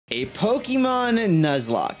A Pokemon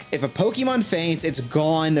Nuzlocke. If a Pokemon faints, it's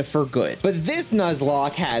gone for good. But this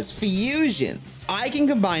Nuzlocke has fusions. I can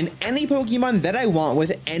combine any Pokemon that I want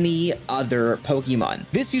with any other Pokemon.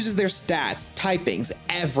 This fuses their stats, typings,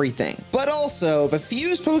 everything. But also, if a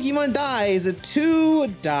fused Pokemon dies, two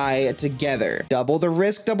die together. Double the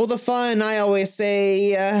risk, double the fun, I always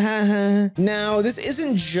say. Now, this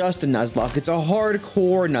isn't just a Nuzlocke, it's a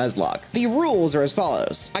hardcore Nuzlocke. The rules are as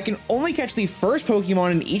follows. I can only catch the first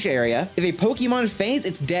Pokemon in each area. If a Pokemon faints,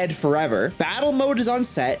 it's dead forever. Battle mode is on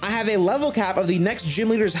set. I have a level cap of the next gym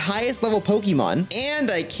leader's highest level Pokemon, and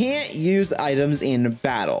I can't use items in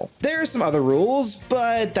battle. There are some other rules,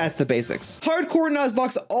 but that's the basics. Hardcore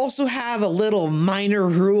Nuzlockes also have a little minor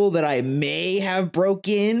rule that I may have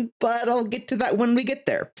broken, but I'll get to that when we get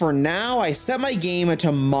there. For now, I set my game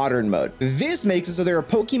to modern mode. This makes it so there are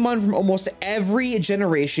Pokemon from almost every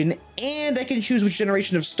generation, and I can choose which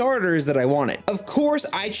generation of starters that I wanted. Of course,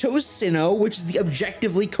 I chose Sinnoh, which is the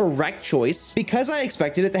objectively correct choice. Because I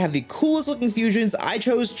expected it to have the coolest looking fusions, I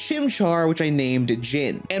chose Chimchar, which I named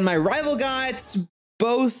Jin. And my rival got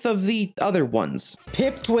both of the other ones.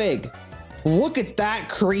 Piptwig. Look at that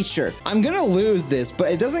creature. I'm gonna lose this,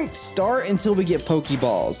 but it doesn't start until we get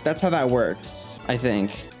Pokeballs. That's how that works, I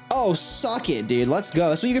think. Oh, suck it, dude. Let's go.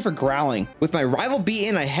 That's what you get for growling. With my rival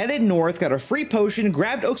beaten, I headed north, got a free potion,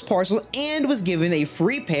 grabbed Oak's parcel, and was given a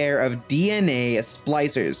free pair of DNA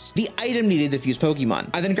splicers, the item needed to fuse Pokemon.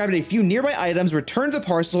 I then grabbed a few nearby items, returned the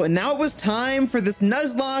parcel, and now it was time for this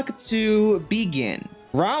Nuzlocke to begin.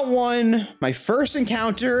 Route 1, my first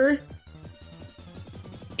encounter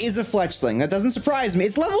is a Fletchling. That doesn't surprise me.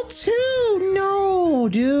 It's level 2. No,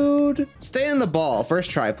 dude. Stay in the ball.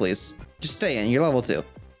 First try, please. Just stay in. You're level 2.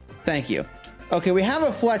 Thank you. Okay, we have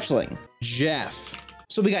a Fletchling. Jeff.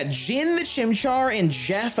 So we got Jin the Chimchar and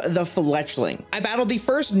Jeff the Fletchling. I battled the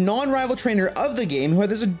first non-rival trainer of the game who had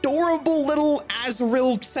this adorable little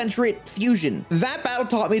Azrael-centric fusion. That battle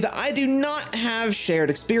taught me that I do not have shared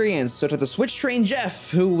experience, so I had to switch train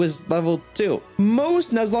Jeff, who was level 2.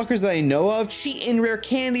 Most Nuzlockers that I know of cheat in rare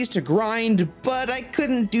candies to grind, but I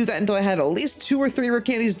couldn't do that until I had at least 2 or 3 rare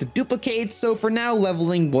candies to duplicate, so for now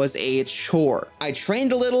leveling was a chore. I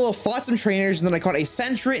trained a little, fought some trainers, and then I caught a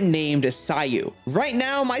Sentret named Sayu. Right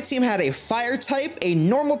now, my team had a fire type, a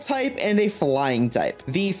normal type, and a flying type.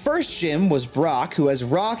 The first gym was Brock, who has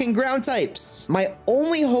rock and ground types. My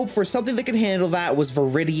only hope for something that could handle that was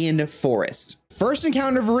Viridian Forest. First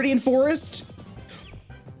encounter Viridian Forest.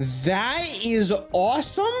 That is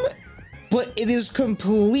awesome, but it is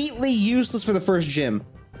completely useless for the first gym.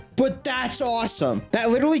 But that's awesome. That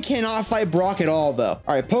literally cannot fight Brock at all, though.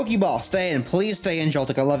 All right, Pokeball, stay in. Please stay in,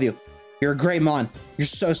 Joltik. I love you. You're a great mon. You're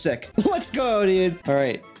so sick. Let's go, dude. All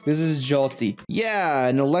right. This is Jolty. Yeah,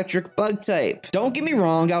 an electric bug type. Don't get me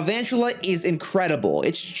wrong, Galvantula is incredible.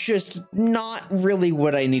 It's just not really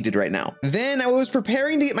what I needed right now. Then I was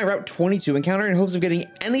preparing to get my Route 22 encounter in hopes of getting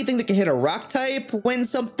anything that could hit a rock type when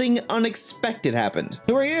something unexpected happened.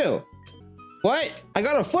 Who are you? What? I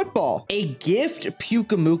got a football. A gift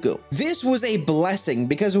Pukamuku. This was a blessing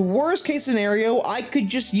because worst case scenario, I could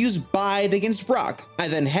just use Bide against Brock. I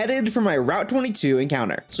then headed for my Route 22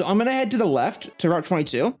 encounter. So I'm gonna head to the left to Route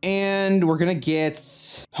 22 and we're gonna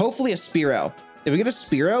get hopefully a Spearow. If we get a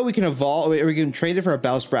Spearow, we can evolve, we can trade it for a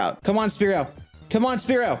Bellsprout. Come on, Spearow. Come on,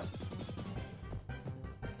 Spearow.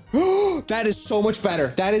 That is so much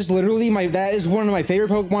better. That is literally that is one of my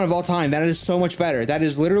favorite Pokemon of all time. That is so much better. That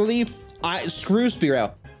is literally, screw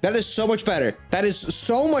Spearow. That is so much better. That is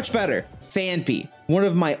so much better. Phanpy, one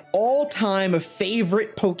of my all-time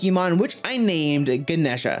favorite Pokemon, which I named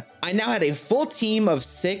Ganesha. I now had a full team of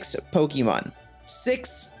 6 Pokemon,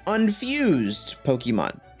 6 unfused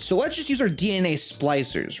Pokemon. So let's just use our DNA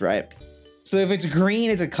splicers, right? So if it's green,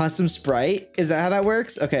 it's a custom sprite. Is that how that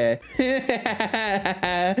works? Okay.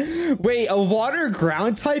 Wait, a water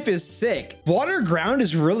ground type is sick. Water ground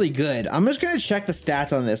is really good. I'm just gonna check the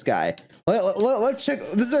stats on this guy. Let's check.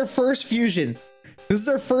 This is our first fusion. This is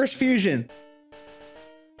our first fusion.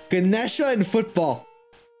 Ganesha and football.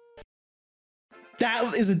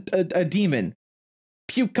 That is a demon.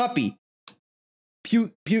 Pucuppy.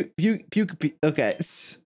 Okay.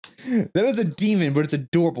 That is a demon, but it's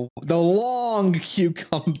adorable. The long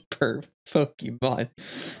cucumber Pokemon.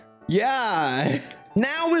 Yeah.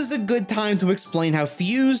 Now is a good time to explain how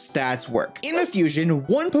fuse stats work. In a fusion,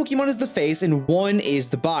 one Pokemon is the face and one is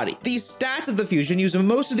the body. The stats of the fusion use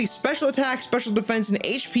most of the special attack, special defense, and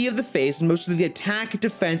HP of the face and most of the attack,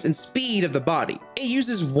 defense, and speed of the body. It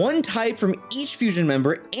uses one type from each fusion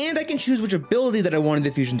member, and I can choose which ability that I wanted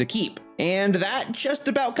the fusion to keep. And that just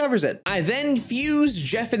about covers it. I then fused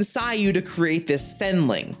Jeff and Sayu to create this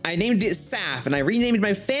Sendling. I named it Saf, and I renamed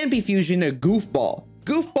my Phanpy fusion a Goofball.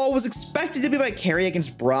 Goofball was expected to be my carry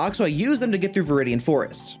against Brock, so I used them to get through Viridian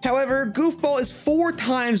Forest. However, Goofball is 4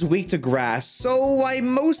 times weak to grass, so I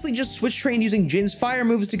mostly just switch trained using Jin's fire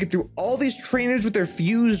moves to get through all these trainers with their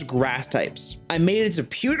fused grass types. I made it to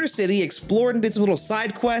Pewter City, explored and did some little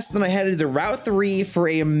side quests, then I headed to Route 3 for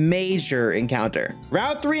a major encounter.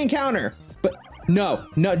 Route 3 encounter! But no,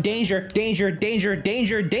 danger, danger, danger,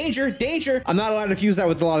 danger, danger, danger. I'm not allowed to fuse that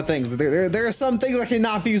with a lot of things. There are some things I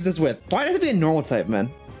cannot fuse this with. Why does it have to be a normal type, man?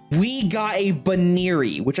 We got a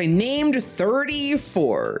Baneri, which I named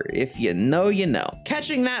 34. If you know, you know.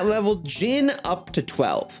 Catching that level Jin up to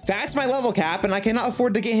 12. That's my level cap, and I cannot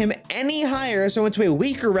afford to get him any higher, so I went to a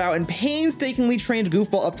weaker route and painstakingly trained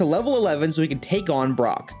Goofball up to level 11 so he could take on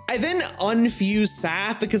Brock. I then unfused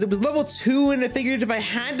Saf because it was level 2, and I figured if I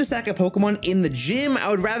had to sack a Pokemon in the gym, I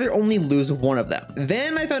would rather only lose one of them.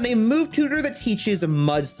 Then I found a move tutor that teaches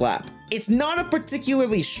Mud Slap. It's not a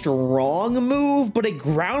particularly strong move, but a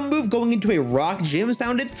ground move going into a rock gym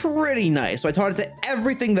sounded pretty nice, so I taught it to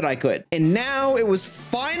everything that I could. And now it was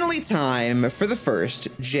finally time for the first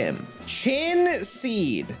gym. Chin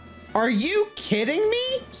Seed. Are you kidding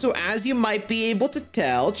me? So as you might be able to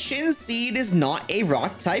tell, Chinseed is not a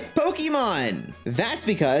rock type Pokemon. That's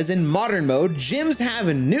because in modern mode, gyms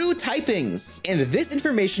have new typings, and this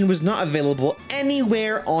information was not available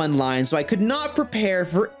anywhere online, so I could not prepare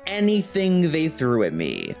for anything they threw at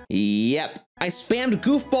me. Yep. I spammed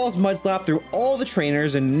Goofball's Mud Slap through all the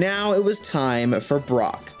trainers, and now it was time for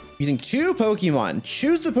Brock. Using 2 Pokemon,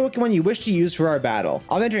 choose the Pokemon you wish to use for our battle.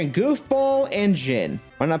 I'm entering Goofball and Jin.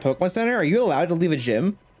 Why not Pokemon Center? Are you allowed to leave a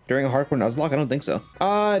gym during a Hardcore Nuzlocke? I don't think so.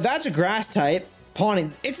 That's a grass type.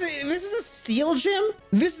 Pawnee. This is a steel gym?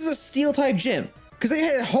 This is a steel type gym. Because they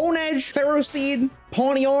had Honedge, Ferroseed,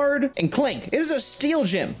 Pawniard, and Clink. This is a steel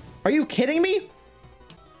gym. Are you kidding me?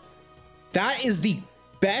 That is the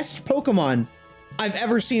best Pokemon I've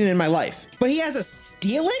ever seen in my life. But he has a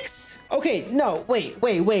Steelix? Okay, no, wait.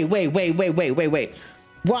 Why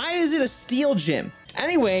is it a steel gym?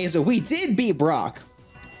 Anyways, we did beat Brock.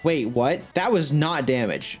 Wait, what? That was not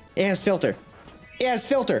damage. It has filter. It has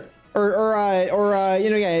filter. It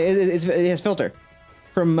has filter.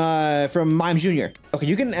 From Mime Jr. Okay,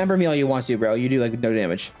 you can Ember me all you want to, bro. You do like no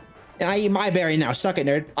damage. And I eat my berry now. Suck it,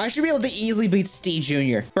 nerd. I should be able to easily beat Steve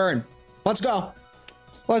Jr. Burn. Let's go.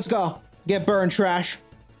 Let's go. Get burned, trash.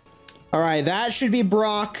 All right, that should be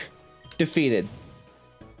Brock. Defeated.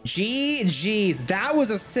 GG's, that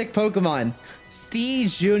was a sick Pokemon.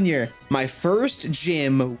 Steve Jr. My first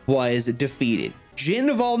gym was defeated. Jin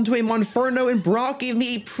evolved into a Monferno, and Brock gave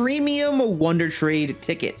me a premium Wonder Trade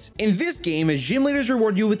ticket. In this game, gym leaders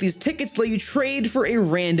reward you with these tickets that let you trade for a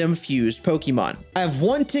random fused Pokemon. I have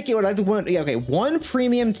 1 ticket. One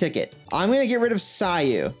premium ticket. I'm gonna get rid of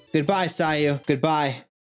Sayu. Goodbye, Sayu. Goodbye.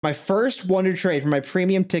 My first Wonder Trade for my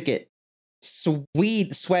premium ticket.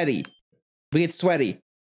 Sweet, Sweaty. We get Sweaty.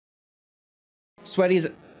 Sweaty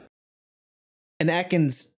is an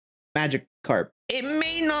Ekans Magikarp. It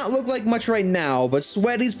may not look like much right now, but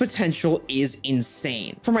Sweaty's potential is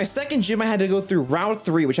insane. For my second gym, I had to go through Route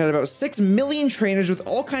 3, which had about 6 million trainers with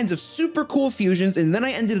all kinds of super cool fusions, and then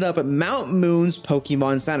I ended up at Mount Moon's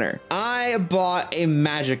Pokemon Center. I bought a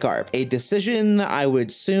Magikarp, a decision that I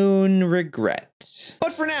would soon regret.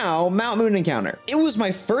 But for now, Mount Moon encounter. It was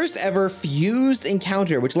my first ever fused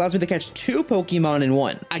encounter, which allows me to catch 2 Pokemon in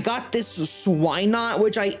one. I got this Swinot,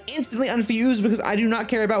 which I instantly unfused because I do not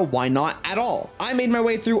care about Wynot at all. I made my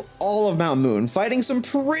way through all of Mount Moon, fighting some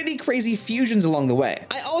pretty crazy fusions along the way.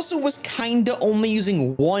 I also was kinda only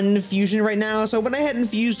using 1 fusion right now, so I went ahead and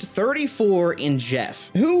fused 34 in Jeff,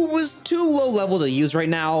 who was too low level to use right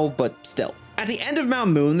now, but still. At the end of Mount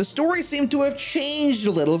Moon, the story seemed to have changed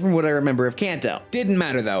a little from what I remember of Kanto. Didn't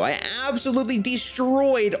matter though, I absolutely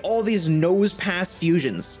destroyed all these nose pass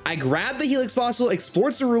fusions. I grabbed the Helix Fossil,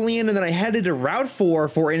 explored Cerulean, and then I headed to Route 4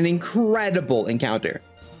 for an incredible encounter.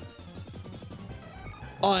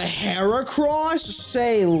 A Heracross?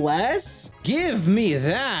 Say less? Give me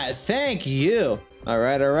that, thank you. All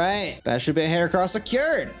right. That should be a Heracross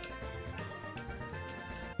secured.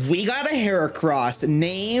 We got a Heracross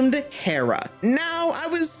named Hera. Now, I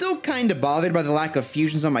was still kind of bothered by the lack of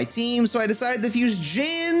fusions on my team, so I decided to fuse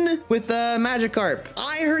Jin with Magikarp.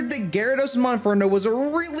 I heard that Gyarados and Monferno was a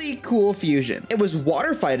really cool fusion. It was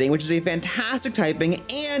water fighting, which is a fantastic typing,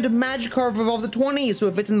 and Magikarp evolves at 20, so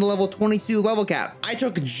it fits in the level 22 level cap. I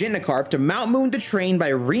took Genicarp to Mount Moon to train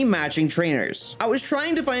by rematching trainers. I was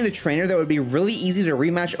trying to find a trainer that would be really easy to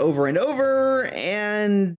rematch over and over,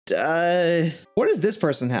 and what does this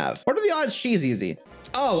person have? What are the odds she's easy?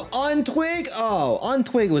 Oh, Untwig? Oh,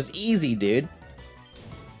 Untwig was easy, dude.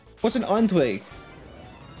 What's an Untwig?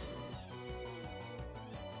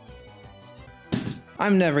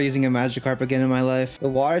 I'm never using a Magikarp again in my life. The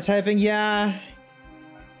water typing, yeah.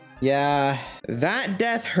 That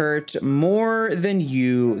death hurt more than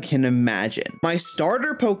you can imagine. My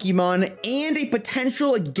starter Pokemon and a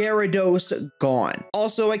potential Gyarados gone.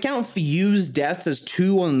 Also, I count fused deaths as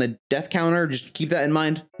 2 on the death counter. Just keep that in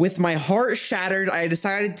mind. With my heart shattered, I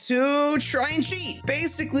decided to try and cheat.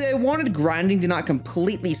 Basically, I wanted grinding to not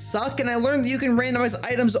completely suck, and I learned that you can randomize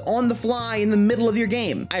items on the fly in the middle of your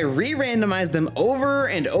game. I re-randomized them over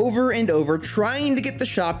and over and over, trying to get the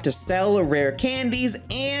shop to sell rare candies,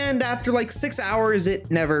 and after like 6 hours, it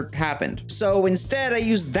never happened. So instead, I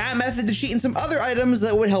used that method to cheat in some other items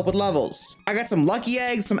that would help with levels. I got some lucky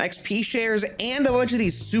eggs, some XP shares, and a bunch of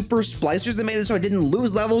these super splicers that made it so I didn't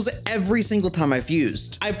lose levels every single time I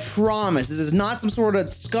fused. I promise this is not some sort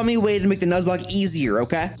of scummy way to make the Nuzlocke easier,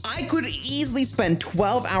 okay? I could easily spend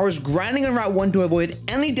 12 hours grinding on Route 1 to avoid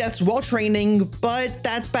any deaths while training, but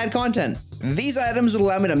that's bad content. These items would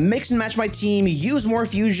allow me to mix and match my team, use more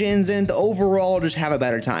fusions, and overall just have a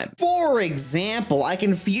better time. For example, I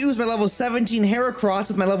can fuse my level 17 Heracross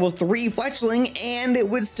with my level 3 Fletchling, and it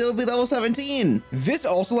would still be level 17. This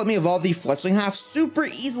also let me evolve the Fletchling half super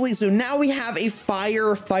easily, so now we have a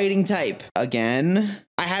fire fighting type. Again,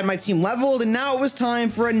 I had my team leveled, and now it was time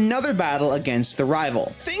for another battle against the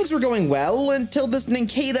rival. Things were going well until this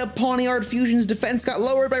Nincada Pawniard Fusion's defense got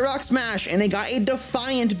lowered by Rock Smash, and it got a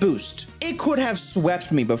Defiant boost. It could have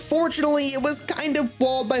swept me, but fortunately, it was kind of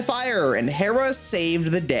walled by fire, and Hera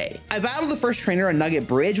saved the day. I battled the first trainer on Nugget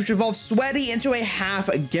Bridge, which evolved Sweaty into a half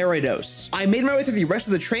Gyarados. I made my way through the rest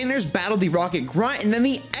of the trainers, battled the Rocket Grunt, and then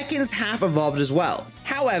the Ekans half evolved as well.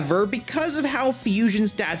 However, because of how fusion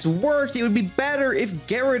stats worked, it would be better if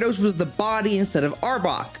Gyarados was the body instead of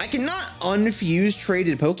Arbok. I cannot unfuse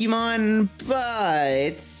traded Pokemon,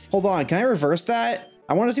 but hold on, can I reverse that?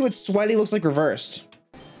 I want to see what Sweaty looks like reversed.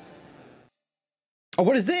 Oh,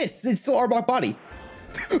 what is this? It's still Arbok body.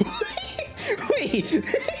 Wait.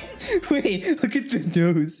 Wait, look at the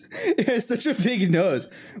nose. It has such a big nose.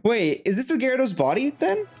 Wait, is this the Gyarados body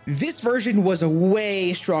then? This version was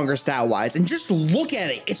way stronger stat-wise, and just look at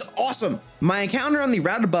it. It's awesome. My encounter on the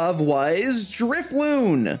route above was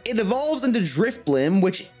Drifloon. It evolves into Drifblim,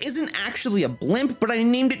 which isn't actually a blimp, but I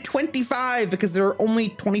named it 25 because there are only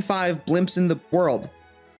 25 blimps in the world.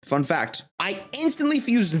 Fun fact. I instantly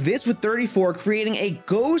fused this with 34, creating a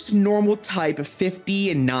Ghost Normal type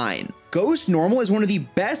 59. Ghost Normal is one of the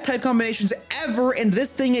best type combinations ever, and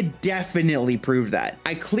this thing definitely proved that.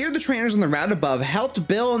 I cleared the trainers on the route above, helped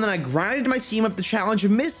Bill, and then I grinded my team up to challenge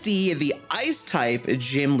Misty, the Ice type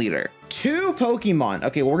gym leader. 2 Pokemon.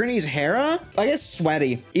 Okay, well, we're gonna use Hera. I guess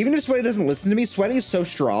Sweaty. Even if Sweaty doesn't listen to me, Sweaty is so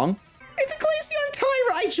strong. It's a Glaceon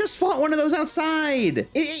Tyra. I just fought one of those outside.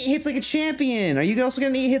 It hits like a champion. Are you also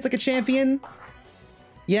gonna need hits like a champion?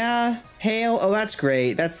 Yeah, Hail. Oh, that's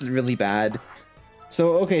great. That's really bad.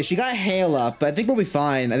 So, okay, she got Hail up, but I think we'll be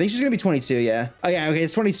fine. I think she's gonna be 22, yeah. Oh, yeah, okay,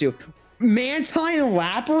 it's 22. Mantine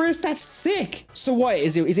Lapras? That's sick. So what,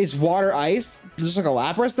 is it water ice? Just like a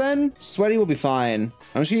Lapras then? Sweaty will be fine.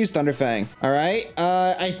 I'm just gonna use Thunderfang. All right,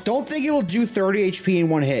 I don't think it'll do 30 HP in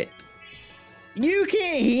one hit. You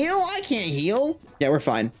can't heal? I can't heal. Yeah, we're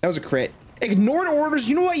fine. That was a crit. Ignored orders.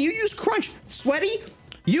 You know what? You use Crunch. Sweaty,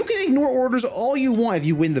 you can ignore orders all you want if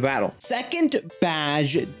you win the battle. Second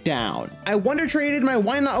badge down. I wonder traded my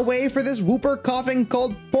Why Not away for this Whooper coughing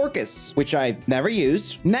called Porcus, which I never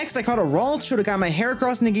used. Next, I caught a Ralt, should have got my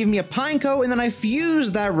Heracross, and it gave me a Pineco, and then I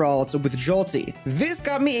fused that Ralt with Jolty. This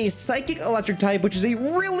got me a Psychic Electric type, which is a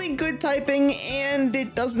really good typing, and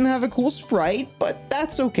it doesn't have a cool sprite, but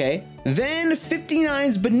that's okay. Then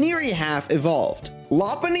 59's Baneri half evolved.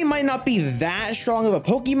 Lopunny might not be that strong of a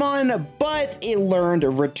Pokemon, but it learned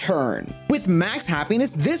Return. With max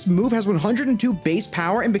happiness, this move has 102 base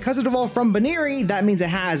power, and because it evolved from Baneri, that means it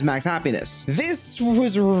has max happiness. This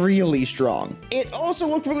was really strong. It also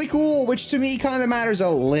looked really cool, which to me kind of matters a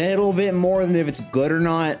little bit more than if it's good or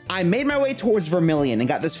not. I made my way towards Vermilion and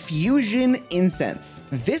got this Fusion Incense.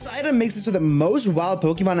 This item makes it so that most wild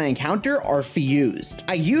Pokemon I encounter are fused.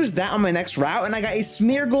 I used that on my next route and I got a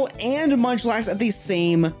Smeargle and Munchlax at the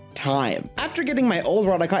same time. After getting my old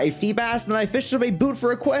rod, I caught a Feebas, and then I fished up a boot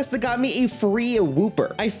for a quest that got me a free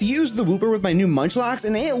Wooper. I fused the Wooper with my new Munchlax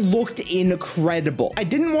and it looked incredible. I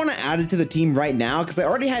didn't want to add it to the team right now because I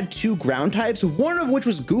already had 2 ground types, one of which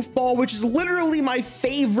was Goofball, which is literally my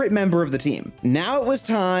favorite member of the team. Now it was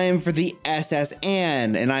time for the SSN,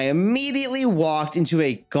 and I immediately walked into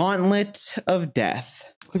a gauntlet of death.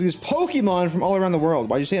 Look at these Pokemon from all around the world.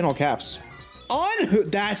 Why'd you say it in all caps?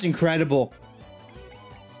 That's incredible.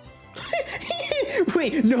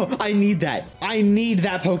 Wait, no, I need that. I need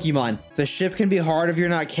that Pokemon. The ship can be hard if you're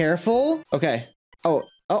not careful. Okay. Oh,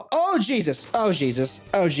 Jesus. Oh, Jesus.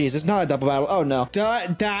 Oh, Jesus. Not a double battle. Oh, no.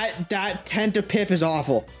 That Tentapip is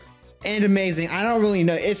awful and amazing. I don't really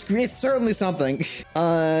know. It's certainly something.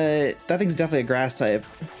 That thing's definitely a grass type.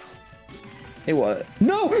 It was.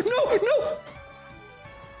 No.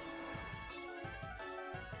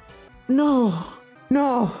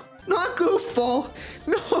 Not Goofball.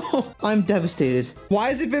 No, I'm devastated. Why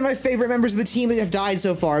has it been my favorite members of the team that have died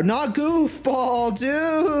so far? Not Goofball,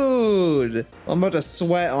 dude. I'm about to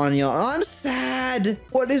sweat on y'all. I'm sad.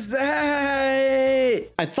 What is that?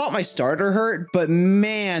 I thought my starter hurt, but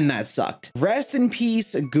man, that sucked. Rest in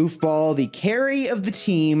peace, Goofball, the carry of the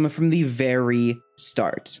team from the very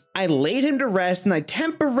start. I laid him to rest and I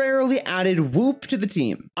temporarily added Whoop to the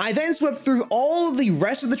team. I then swept through all of the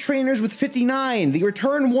rest of the trainers with 59. The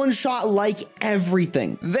return one shot like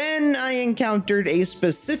everything. Then I encountered a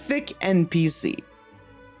specific NPC.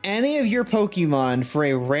 Any of your Pokemon for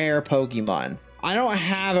a rare Pokemon. I don't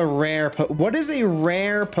have a rare what is a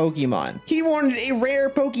rare Pokemon? He wanted a rare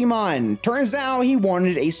Pokemon. Turns out he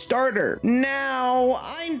wanted a starter. Now,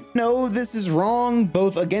 I know this is wrong,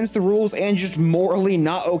 both against the rules and just morally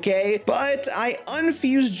not okay, but I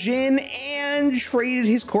unfused Jin and traded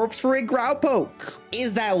his corpse for a Growlpoke.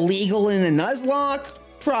 Is that legal in a Nuzlocke?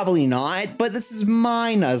 Probably not, but this is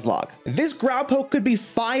my Nuzlocke. This Growlpoke could be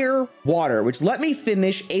fire, water, which let me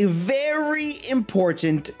finish a very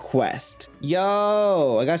important quest.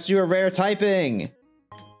 Yo, I got you a rare typing.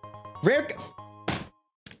 Rare.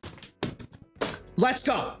 Let's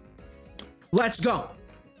go. Let's go.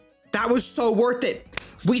 That was so worth it.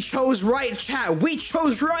 We chose right, chat. We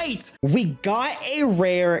chose right. We got a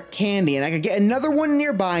rare candy and I could get another one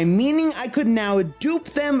nearby, meaning I could now dupe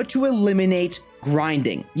them to eliminate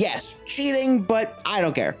grinding. Yes, cheating, but I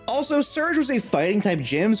don't care. Also, Surge was a fighting type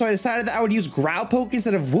gym, so I decided that I would use Growlpoke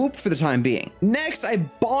instead of Whoop for the time being. Next, I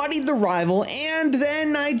bodied the rival, and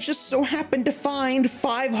then I just so happened to find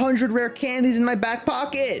 500 rare candies in my back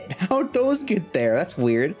pocket. How'd those get there? That's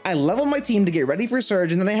weird. I leveled my team to get ready for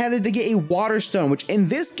Surge, and then I headed to get a Water Stone, which in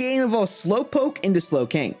this game involves Slowpoke into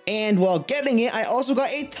Slowking. And while getting it, I also got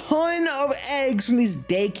a ton of eggs from these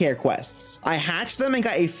daycare quests. I hatched them and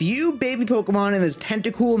got a few baby Pokemon in this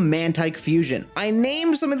Tentacool Mantike fusion. I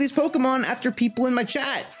named some of these Pokemon after people in my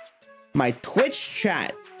chat. My Twitch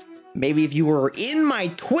chat. Maybe if you were in my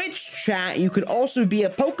Twitch chat, you could also be a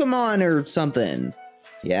Pokemon or something.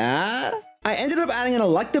 Yeah? I ended up adding an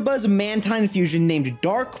Electabuzz Mantine fusion named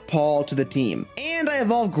Dark Paw to the team, and I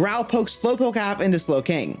evolved Growlpoke Slowpoke app into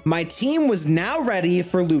Slowking. My team was now ready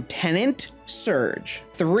for Lieutenant Surge.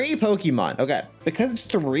 3 Pokemon. Okay, because it's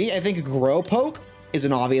 3, I think Growpoke is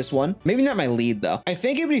an obvious one. Maybe not my lead though. I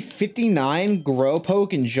think it would be 59,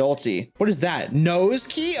 Growpoke, and Jolty. What is that? Nose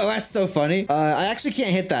Key? Oh, that's so funny. I actually can't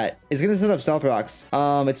hit that. It's gonna set up Stealth Rocks.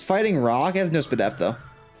 It's fighting Rock. It has no Spadef though.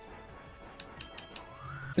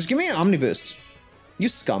 Just give me an Omni Boost. You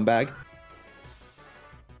scumbag.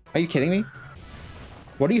 Are you kidding me?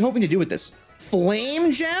 What are you hoping to do with this?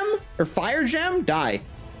 Flame Gem? Or Fire Gem? Die.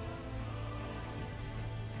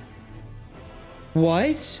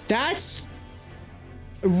 What? That's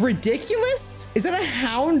ridiculous? Is that a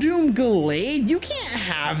Houndoom Gallade? You can't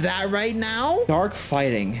have that right now. Dark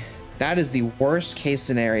Fighting. That is the worst case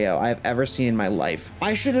scenario I've ever seen in my life.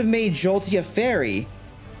 I should have made Jolty a fairy.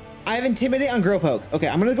 I have Intimidate on Growpoke. Okay,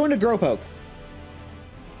 I'm gonna go into Growpoke.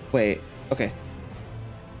 Wait, okay.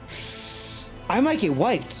 I might get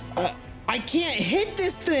wiped. I can't hit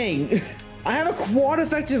this thing. I have a quad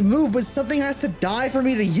effective move, but something has to die for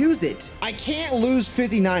me to use it. I can't lose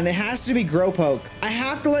 59. It has to be Growpoke. I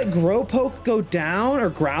have to let Growpoke go down,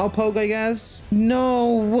 or Growlpoke, I guess.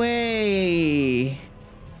 No way.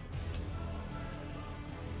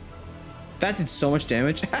 That did so much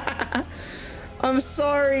damage. I'm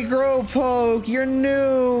sorry, Growpoke. You're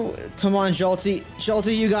new. Come on, Jolty.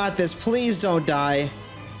 Jolty, you got this. Please don't die.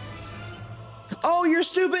 Oh, you're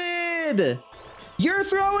stupid. You're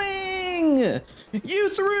throwing. You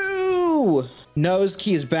threw. Nose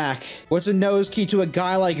key is back. What's a nose key to a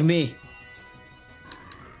guy like me?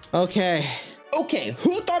 Okay. Okay,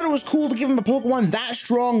 who thought it was cool to give him a Pokemon that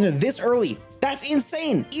strong this early? That's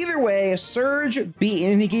insane. Either way, Surge beat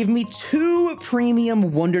and he gave me 2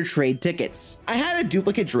 premium Wonder Trade tickets. I had a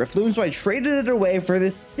duplicate Drifloon, so I traded it away for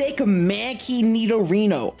this sick Mankey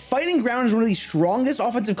Nidorino. Fighting Ground is one of the strongest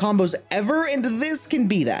offensive combos ever, and this can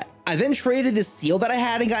be that. I then traded this seal that I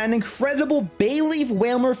had and got an incredible Bayleaf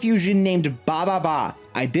Whalmer fusion named Ba Ba Ba.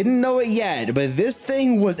 I didn't know it yet, but this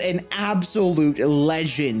thing was an absolute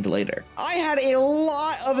legend later. I had a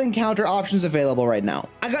lot of encounter options available right now.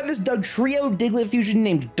 I got this Dugtrio Diglett fusion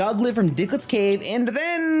named Douglet from Diglett's Cave, and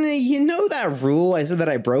then, you know that rule I said that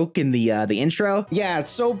I broke in the intro? Yeah,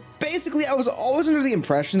 so basically I was always under the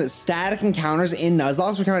impression that static encounters in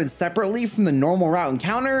Nuzlocke were counted separately from the normal route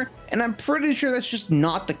encounter, and I'm pretty sure that's just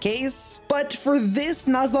not the case. But for this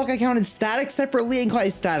Nuzlocke, I counted static separately and caught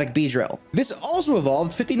a static Beedrill. This also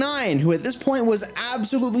evolved 59, who at this point was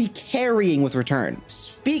absolutely carrying with Return.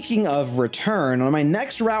 Speaking of Return, on my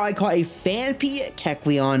next route, I caught a Phanpy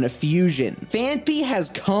Kecleon fusion. Phanpy has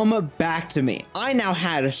come back to me. I now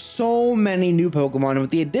had so many new Pokemon, and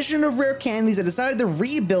with the addition of rare candies, I decided to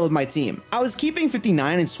rebuild my team. I was keeping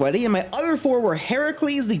 59 and Sweaty, and my other 4 were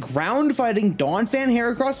Heracles, the ground-fighting Donphan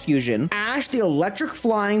Heracross fusion, Ash, the electric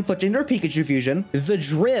flying Fletchinder Pikachu fusion, the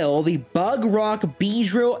Drill, the Bug Rock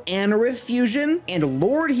Beedrill Anorith fusion, and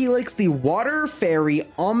Lord Helix, the water fairy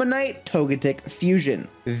Ammonite Togetic fusion.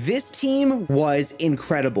 This team was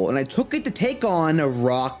incredible, and I took it to take on a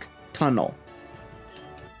Rock Tunnel.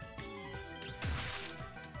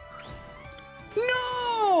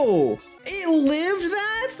 No! It lived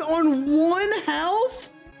that on 1 health?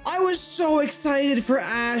 I was so excited for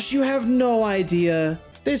Ash, you have no idea.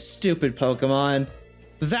 This stupid Pokemon.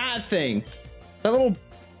 That thing. That little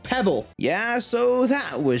pebble. Yeah, so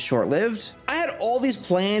that was short-lived. I had all these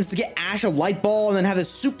plans to get Ash a Light Ball and then have this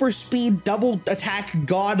super speed double attack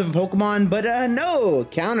god of a Pokemon, but no,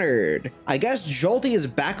 countered. I guess Jolty is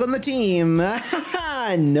back on the team.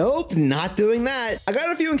 Nope, not doing that. I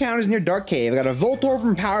got a few encounters near Dark Cave. I got a Voltorb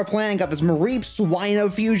from Power Plant, got this Mareep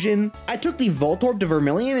Swino fusion. I took the Voltorb to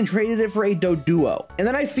Vermilion and traded it for a Doduo. And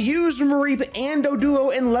then I fused Mareep and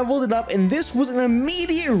Doduo and leveled it up, and this was an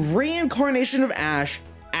immediate reincarnation of Ash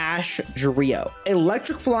Drio.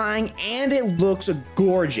 Electric flying, and it looks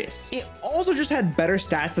gorgeous. It also just had better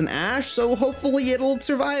stats than Ash, so hopefully it'll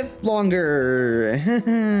survive longer.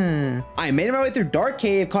 I made my way through Dark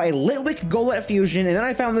Cave, caught a Litwick Golett fusion, and then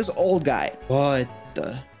I found this old guy. What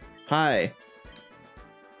the? Hi.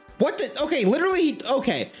 What the? Okay, literally,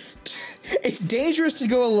 okay. It's dangerous to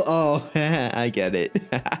go, oh, I get it.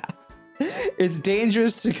 It's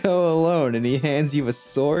dangerous to go alone, and he hands you a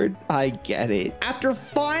sword? I get it. After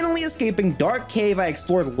finally escaping Dark Cave, I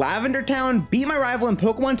explored Lavender Town, beat my rival in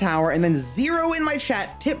Pokemon Tower, and then Zero in my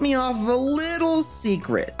chat tipped me off of a little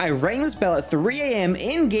secret. I rang this bell at 3 AM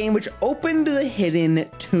in-game, which opened the hidden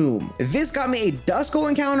tomb. This got me a Duskull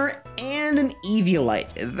encounter and an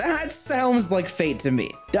Eviolite. That sounds like fate to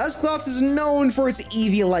me. Dusclops is known for its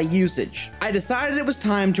Eviolite usage. I decided it was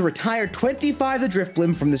time to retire 25 the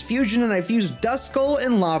Drifblim from this fusion, and I fused Duskull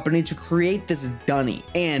and Lopunny to create this Dunny.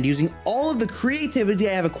 And using all of the creativity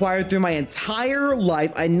I have acquired through my entire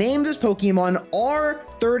life, I named this Pokemon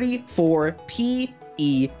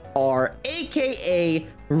R34PER, aka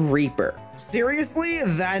Reaper. Seriously,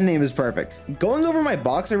 that name is perfect. Going over my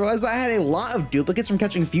box, I realized that I had a lot of duplicates from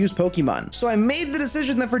catching fused Pokemon. So I made the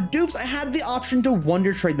decision that for dupes, I had the option to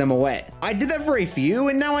Wonder Trade them away. I did that for a few,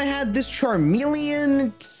 and now I had this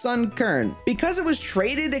Charmeleon Sunkern. Because it was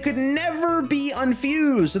traded, it could never be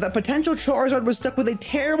unfused, so that potential Charizard was stuck with a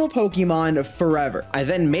terrible Pokemon forever. I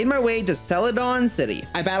then made my way to Celadon City.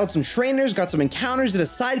 I battled some trainers, got some encounters, did a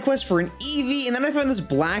side quest for an Eevee, and then I found this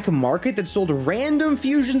black market that sold random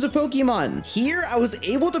fusions of Pokemon. Here, I was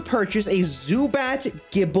able to purchase a Zubat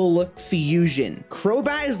Gible fusion.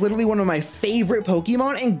 Crobat is literally one of my favorite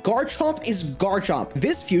Pokemon, and Garchomp is Garchomp.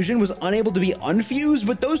 This fusion was unable to be unfused,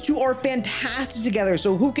 but those two are fantastic together,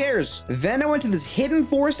 so who cares? Then I went to this hidden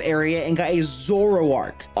forest area and got a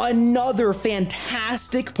Zoroark, another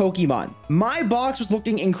fantastic Pokemon. My box was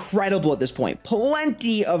looking incredible at this point,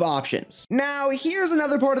 plenty of options. Now, here's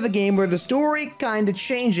another part of the game where the story kind of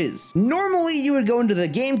changes. Normally, you would go into the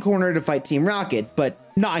game corner to fight Team Rocket, but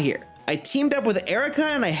not here. I teamed up with Erica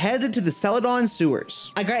and I headed to the Celadon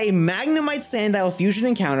sewers. I got a Magnemite Sandile fusion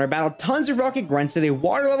encounter, battled tons of rocket grunts, did a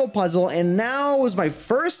water level puzzle, and now was my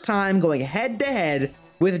first time going head to head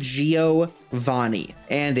with Giovanni.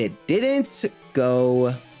 And it didn't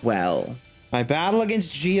go well. My battle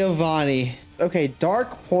against Giovanni. Okay,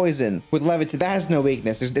 Dark Poison with Levitate. That has no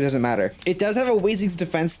weakness. It doesn't matter. It does have a Weezing's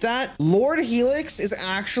defense stat. Lord Helix is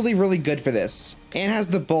actually really good for this and has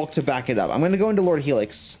the bulk to back it up. I'm going to go into Lord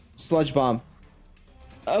Helix. Sludge Bomb.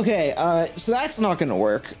 Okay, so that's not going to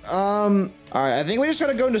work. All right, I think we just got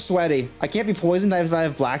to go into Sweaty. I can't be poisoned if I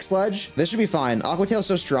have Black Sludge. This should be fine. Aqua Tail's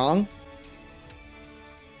so strong.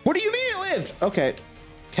 What do you mean it lived? Okay.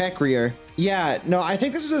 Kekrier. Yeah, no, I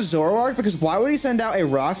think this is a Zoroark because why would he send out a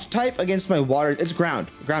rock type against my water? It's ground.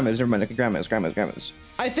 Ground moves. Never mind. Okay, ground moves.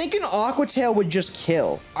 I think an Aqua Tail would just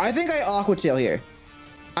kill. I think I Aqua Tail here.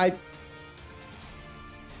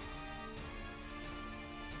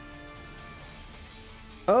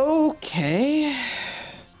 Okay.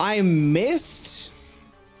 I missed.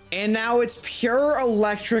 And now it's pure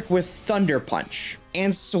electric with Thunder Punch.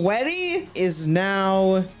 And Sweaty is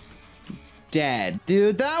now dead.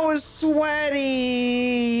 Dude, that was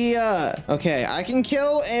Sweaty. Okay, I can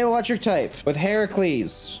kill an electric type with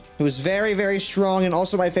Heracles, who is very, very strong and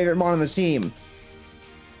also my favorite mon on the team.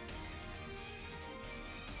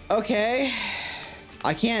 Okay.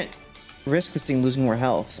 I can't risk this thing losing more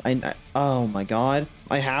health. Oh my god.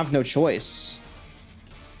 I have no choice.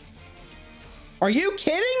 Are you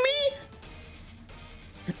kidding me?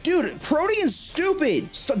 Dude, Protean's stupid.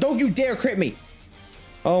 Don't you dare crit me.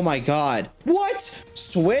 Oh my god. What?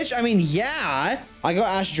 Switch? I mean, yeah. I go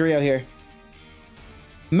Astrio here.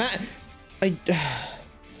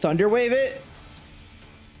 Thunder Wave it?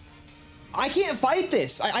 I can't fight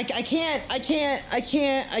this. I can't.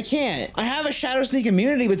 I have a Shadow Sneak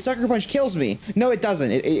immunity, but Sucker Punch kills me. No, it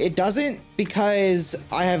doesn't. It doesn't because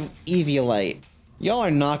I have Eviolite. Y'all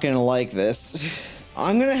are not gonna like this.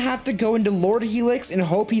 I'm gonna have to go into Lord Helix and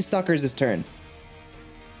hope he suckers this turn.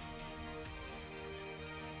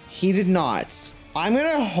 He did not. I'm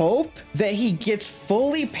gonna hope that he gets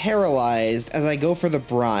fully paralyzed as I go for the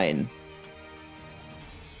brine.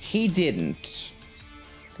 He didn't.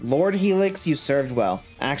 Lord Helix, you served well.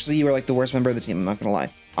 Actually, you were like the worst member of the team, I'm not gonna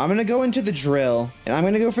lie. I'm gonna go into the drill and I'm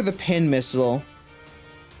gonna go for the pin missile.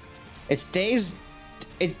 It stays.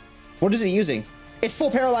 What is it using? It's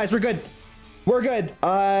full paralyzed. We're good. We're good.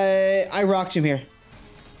 I rocked him here.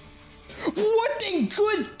 What in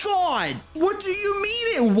good God? What do you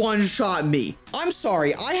mean it one-shot me? I'm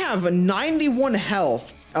sorry. I have 91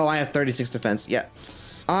 health. Oh, I have 36 defense. Yeah.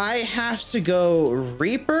 I have to go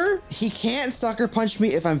Reaper. He can't Sucker Punch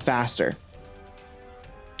me if I'm faster.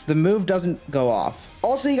 The move doesn't go off.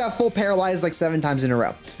 Also, he got full paralyzed like 7 times in a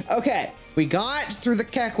row. Okay. We got through the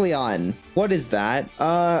Kecleon. What is that?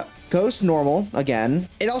 Ghost normal again.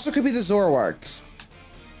 It also could be the Zoroark.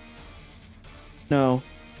 No.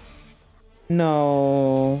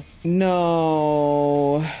 No.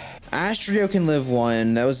 No. Astrio can live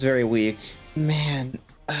 1. That was very weak. Man.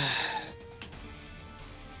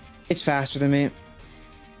 It's faster than me.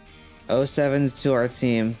 07's to our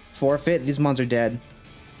team. Forfeit. These mons are dead.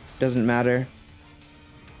 Doesn't matter.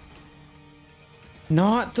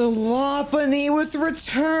 Not the Lopunny with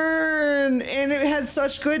return! And it had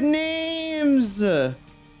such good names! It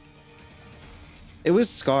was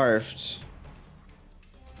Scarfed.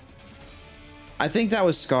 I think that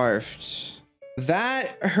was Scarfed.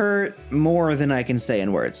 That hurt more than I can say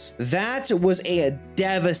in words. That was a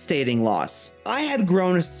devastating loss. I had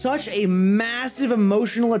grown such a massive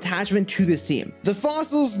emotional attachment to this team. The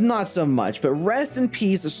fossils, not so much, but rest in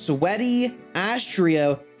peace, Sweaty,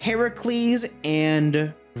 Astrio, Heracles,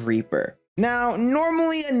 and Reaper. Now,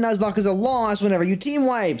 normally a Nuzlocke is a loss whenever you team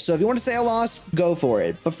wipe, so if you want to say a loss, go for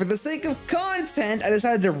it. But for the sake of content, I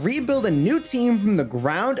decided to rebuild a new team from the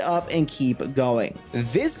ground up and keep going.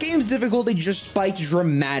 This game's difficulty just spiked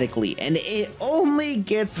dramatically, and it only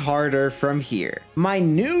gets harder from here. My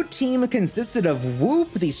new team consisted of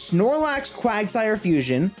Whoop, the Snorlax Quagsire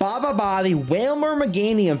fusion, Bababa, the Wailmer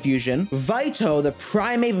Meganium fusion, Vito, the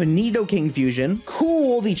Primeape Nidoking fusion,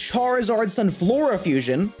 Cool, the Charizard Sunflora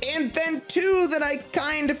fusion, and then 2 that I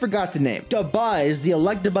kind of forgot to name. Dabuzz, the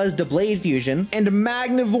Electabuzz Doublade fusion, and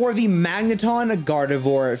Magnivore, the Magneton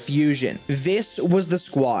Gardevoir fusion. This was the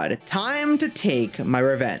squad. Time to take my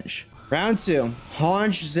revenge. Round 2,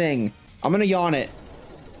 Haunch Zing. I'm gonna yawn it.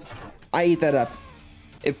 I eat that up.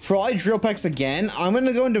 It probably Drill Pecks again. I'm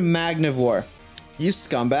gonna go into Magnivore. You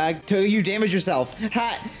scumbag. You damage yourself.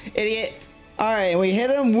 Ha! Idiot. All right, we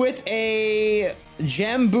hit him with a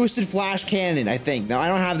gem boosted flash cannon, I think. No, I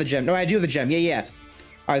don't have the gem. No, I do have the gem. Yeah.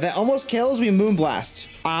 All right, that almost kills me. Moonblast.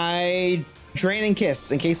 I drain and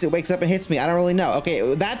kiss in case it wakes up and hits me. I don't really know.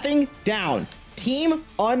 Okay, that thing down. Team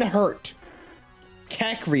unhurt.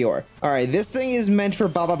 Kekrior. All right, this thing is meant for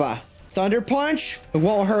ba. Thunder Punch. It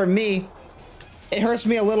won't hurt me. It hurts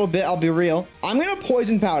me a little bit, I'll be real. I'm gonna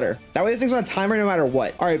Poison Powder. That way this thing's on a timer no matter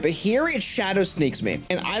what. All right, but here it Shadow Sneaks me,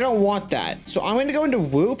 and I don't want that. So I'm gonna go into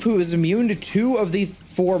Whoop, who is immune to 2 of the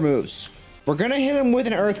 4 moves. We're gonna hit him with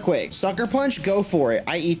an Earthquake. Sucker Punch, go for it.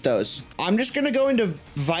 I eat those. I'm just gonna go into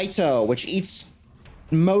Vito, which eats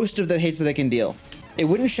most of the hits that it can deal. It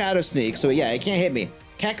wouldn't Shadow Sneak, so yeah, it can't hit me.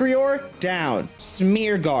 Kekrior, down.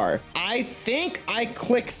 Smeargar. I think I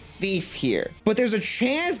click Thief here, but there's a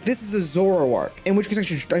chance this is a Zoroark, in which case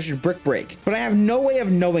I should Brick Break, but I have no way of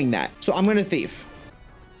knowing that, so I'm gonna Thief.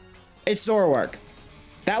 It's Zoroark.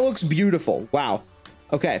 That looks beautiful. Wow.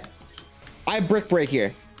 Okay. I Brick Break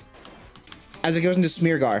here. As it goes into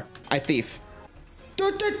Smeargar, I Thief.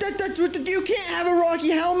 You can't have a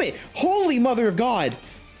Rocky Helmet. Holy mother of God.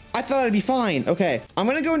 I thought I'd be fine. Okay, I'm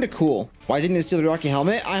gonna go into Cool. Why didn't it steal the Rocky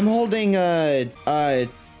Helmet? I'm holding,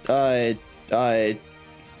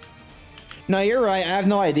 no, you're right. I have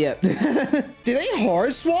no idea. Did they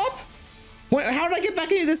hard swap? How did I get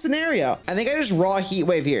back into this scenario? I think I just raw Heat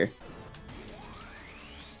Wave here.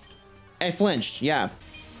 I flinched, yeah.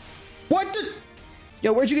 What the?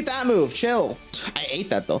 Yo, where'd you get that move? Chill. I ate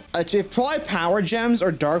that though. It's probably Power Gems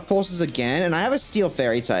or Dark Pulses again, and I have a Steel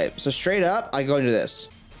Fairy type. So straight up, I go into this.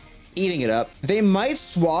 Eating it up. They might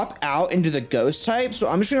swap out into the Ghost type, so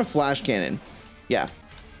I'm just gonna Flash Cannon. Yeah.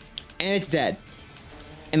 And it's dead.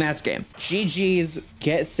 And that's game. GG's,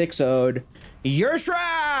 get 6-0'd. You're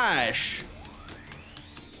trash!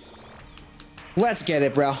 Let's get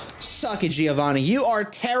it, bro. Suck it, Giovanni. You are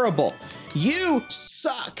terrible. You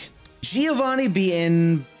suck. Giovanni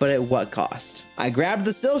beaten, but at what cost? I grabbed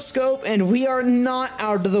the Silph Scope, and we are not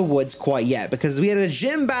out of the woods quite yet because we had a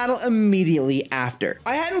gym battle immediately after.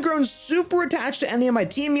 I hadn't grown super attached to any of my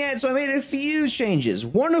team yet, so I made a few changes,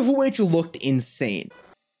 one of which looked insane.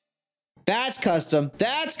 That's custom.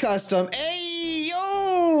 That's custom. Hey,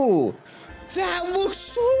 yo! That looks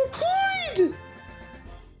so good!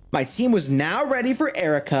 My team was now ready for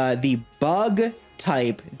Erica, the bug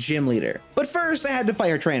type gym leader. But first, I had to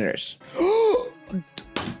fight her trainers.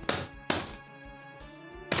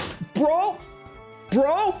 Bro!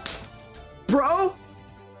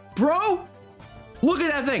 Look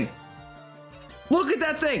at that thing! Look at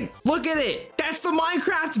that thing! Look at it! That's the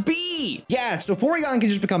Minecraft bee! Yeah, so Porygon can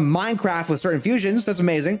just become Minecraft with certain fusions. That's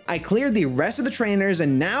amazing. I cleared the rest of the trainers,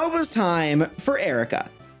 and now it was time for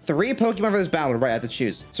Erica. 3 Pokemon for this battle, right? I have to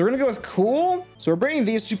choose. So we're gonna go with Cool. So we're bringing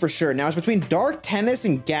these 2 for sure. Now it's between Dark Tennis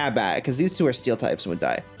and Gabat, because these 2 are Steel types and would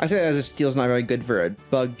die. I say that as if Steel's not really good for a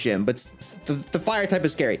bug gym, but the Fire type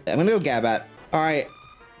is scary. I'm gonna go Gabat. All right,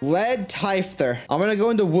 Lead Typhther. I'm gonna go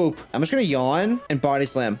into Whoop. I'm just gonna Yawn and Body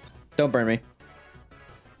Slam. Don't burn me.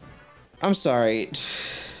 I'm sorry.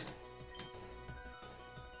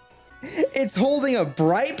 It's holding a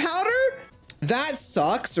Bright Powder? That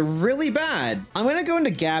sucks really bad. I'm gonna go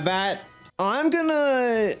into Gabat. I'm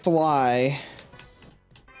gonna Fly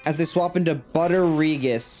as they swap into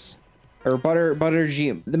Butterregus or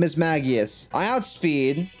the Miss Magius. I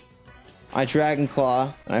outspeed. I Dragon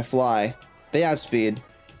Claw and I Fly. They outspeed.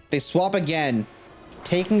 They swap again,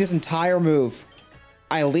 taking this entire move.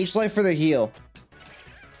 I Leech Life for the heal.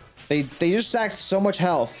 They just sacked so much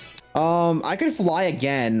health. I could Fly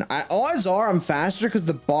again. Odds are I'm faster because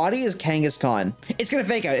the body is Kangaskhan. It's gonna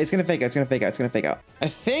fake out. It's gonna fake out. It's gonna fake out. It's gonna fake out. I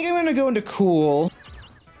think I'm gonna go into Cool.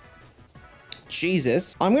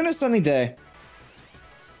 Jesus. I'm gonna Sunny Day.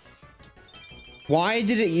 Why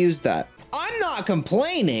did it use that? I'm not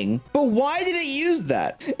complaining, but why did it use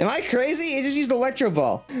that? Am I crazy? It just used Electro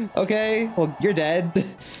Ball. Okay, well, you're dead.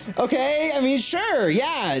 Okay, I mean, sure,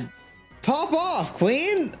 yeah. Pop off,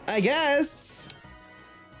 Queen, I guess.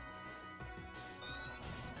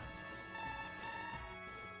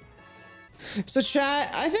 So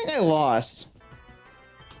chat, I think I lost.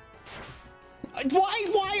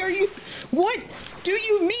 Why are you, what do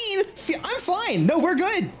you mean? I'm fine. No, we're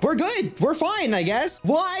good. We're good. We're fine, I guess.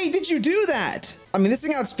 Why did you do that? I mean, this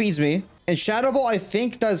thing outspeeds me, and Shadow Ball, I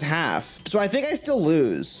think, does half. So I think I still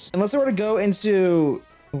lose. Unless I were to go into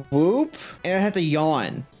Whoop, and I have to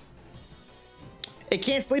Yawn. It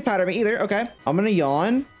can't Sleep Powder me either. Okay, I'm gonna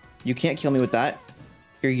Yawn. You can't kill me with that.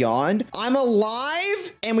 You're yawned. I'm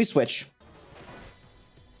alive, and we switch.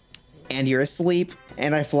 And you're asleep,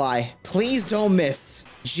 and I Fly. Please don't miss.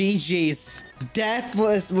 GG's. Death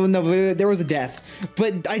was, well, no, there was a death,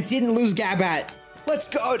 but I didn't lose Gabat. Let's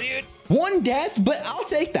go, dude. One death, but I'll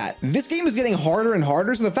take that. This game is getting harder and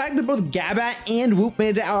harder, so the fact that both Gabat and Whoop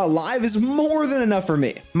made it out alive is more than enough for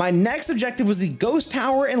me. My next objective was the Ghost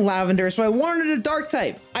Tower in Lavender, so I wanted a dark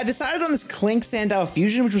type. I decided on this Clink Sandile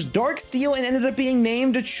fusion, which was Dark Steel and ended up being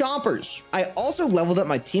named Chompers. I also leveled up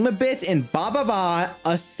my team a bit and Ba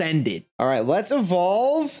ascended. All right, let's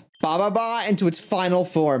evolve Ba into its final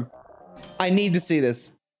form. I need to see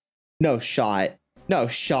this. No shot. No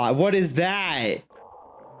shot. What is that?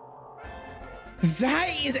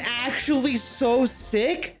 That is actually so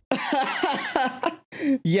sick.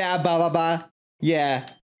 Yeah, Ba. Yeah.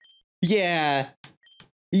 Yeah.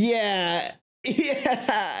 Yeah.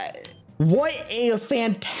 Yeah. What a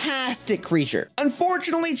fantastic creature.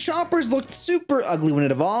 Unfortunately, Chompers looked super ugly when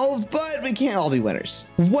it evolved, but we can't all be winners.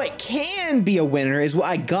 What can be a winner is what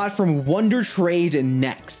I got from Wonder Trade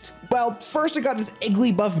next. Well, first I got this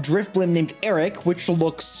Igglybuff Drifblim named Eric, which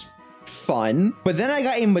looks fun, but then I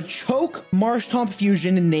got a Machoke Marshtomp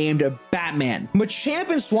fusion named Batman. Machamp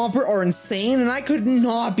and Swampert are insane, and I could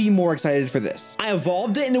not be more excited for this. I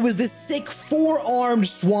evolved it, and it was this sick 4-armed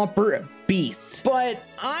Swampert beast, but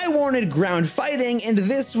I wanted ground fighting and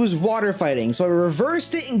this was water fighting, so I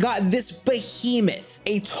reversed it and got this behemoth,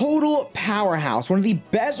 a total powerhouse, one of the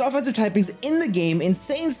best offensive typings in the game,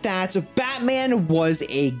 insane stats. Batman was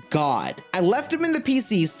a god. I left him in the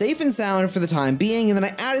PC safe and sound for the time being, and then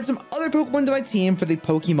I added some other Pokemon to my team for the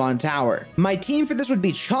Pokemon Tower. My team for this would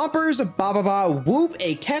be Chompers, Ba, Whoop,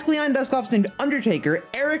 a Kecleon Dusclops named Undertaker,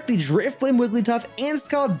 Eric the Drifblim Wigglytuff, and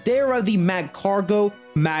Scaldera the Magcargo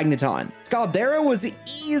Magneton. Scaldera was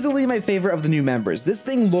easily my favorite of the new members. This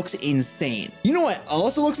thing looks insane. You know what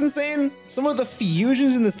also looks insane? Some of the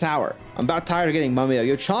fusions in this tower. I'm about tired of getting mummy though.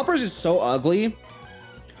 Yo, Chompers is so ugly.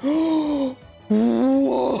 Whoa!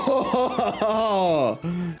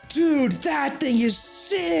 Dude, that thing is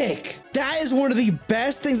sick. That is one of the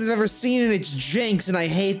best things I've ever seen, and it's Jinx, and I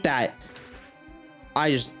hate that.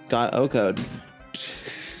 I just got O-code.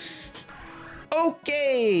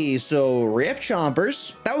 Okay, so rip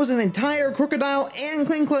Chompers. That was an entire Crocodile and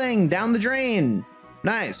Kling down the drain.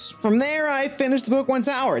 Nice. From there, I finished the Pokemon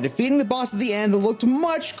Tower, defeating the boss at the end that looked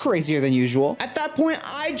much crazier than usual. At that point,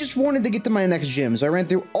 I just wanted to get to my next gym, so I ran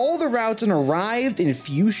through all the routes and arrived in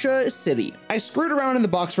Fuchsia City. I screwed around in the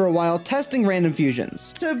box for a while, testing random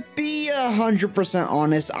fusions. To be 100%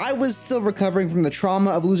 honest, I was still recovering from the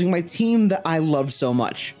trauma of losing my team that I loved so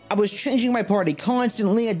much. I was changing my party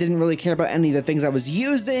constantly. I didn't really care about any of the things I was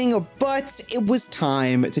using, but it was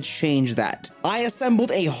time to change that. I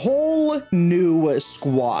assembled a whole new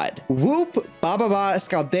squad. Whoop, Ba,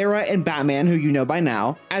 Scaldera, and Batman, who you know by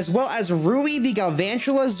now, as well as Rui the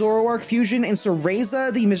Galvantula Zoroark fusion and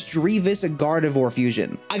Cereza the Misdreavus Gardevoir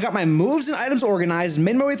fusion. I got my moves and items organized,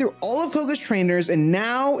 made my way through all of Koga's trainers, and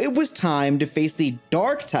now it was time to face the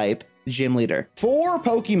Dark type gym leader. 4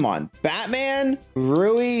 Pokemon: Batman,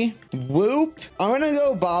 Rui, Whoop. I'm gonna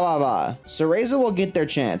go Ba. Cereza will get their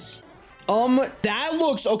chance. That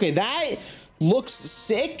looks okay. That looks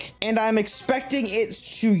sick, and I'm expecting it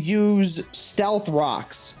to use Stealth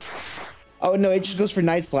Rocks. Oh no, it just goes for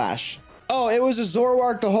Night Slash. Oh, it was a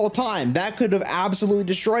Zoroark the whole time. That could have absolutely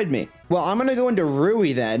destroyed me. Well, I'm gonna go into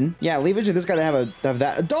Rui then. Yeah, leave it to this guy to have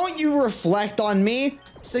that. Don't you reflect on me.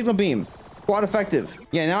 Signal Beam. Quite effective.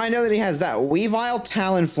 Yeah, now I know that he has that. Weavile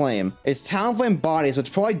Talonflame. It's Talonflame body, so it's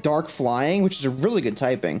probably Dark Flying, which is a really good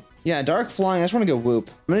typing. Yeah, Dark Flying. I just want to go Whoop.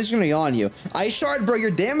 I'm just gonna yawn you. Ice Shard, bro,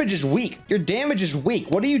 your damage is weak. Your damage is weak.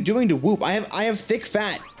 What are you doing to Whoop? I have thick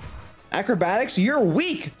fat. Acrobatics, you're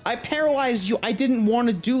weak. I paralyzed you. I didn't want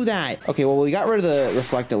to do that. Okay, well, we got rid of the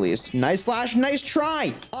Reflect at least. Nice Slash, nice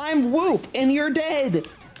try. I'm Whoop, and you're dead.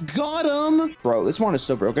 Got him. Bro, this one is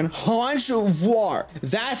so broken. Haunchvoir.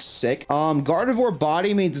 That's sick. Gardevoir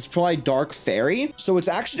body means it's probably Dark Fairy, so it's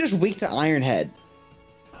actually just weak to Iron Head.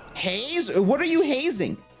 Haze? What are you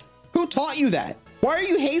hazing? Who taught you that? Why are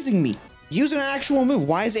you hazing me? Use an actual move.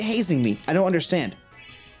 Why is it hazing me? I don't understand.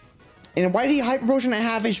 And why did he Hyper Potion at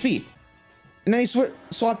half HP? And then he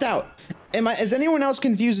swapped out. Is anyone else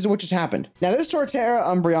confused as to what just happened? Now, this Torterra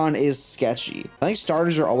Umbreon is sketchy. I think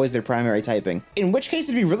starters are always their primary typing. In which case,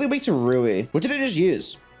 it'd be really weak to Rui. What did I just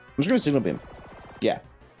use? I'm just gonna Signal Beam. Yeah.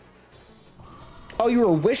 Oh, you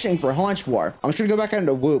were wishing for Haunchvoir. I'm just gonna go back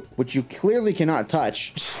into Whoop, which you clearly cannot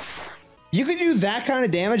touch. You could do that kind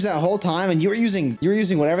of damage that whole time, and you were using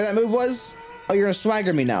whatever that move was? Oh, you're gonna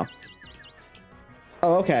swagger me now.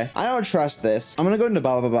 Oh, okay. I don't trust this. I'm gonna go into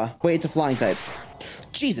Ba. Wait, it's a flying type.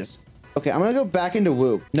 Jesus. Okay, I'm gonna go back into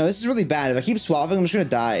Whoop. No, this is really bad. If I keep swapping, I'm just gonna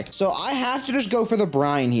die. So I have to just go for the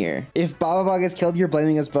brine here. If Ba gets killed, you're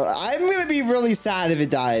blaming us, but I'm gonna be really sad if it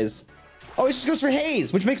dies. Oh, it just goes for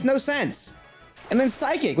Haze, which makes no sense. And then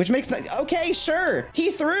Psychic, which makes, okay, sure.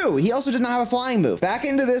 He threw. He also did not have a flying move. Back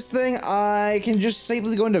into this thing, I can just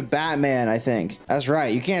safely go into Batman, I think. That's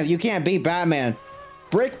right. You can't beat Batman.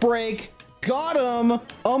 Brick break. Got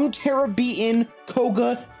him. Terra beaten.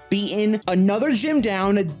 Koga beaten. Another gym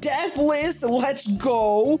down. Deathless. Let's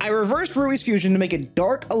go. I reversed Rui's fusion to make it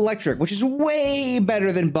Dark Electric, which is way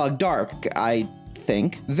better than Bug Dark, I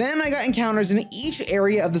think. Then I got encounters in each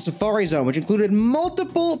area of the Safari Zone, which included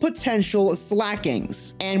multiple potential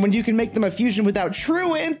slackings. And when you can make them a fusion without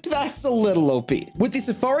Truant, that's a little OP. With the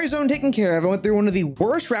Safari Zone taken care of, I went through one of the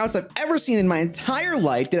worst routes I've ever seen in my entire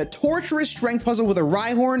life, did a torturous strength puzzle with a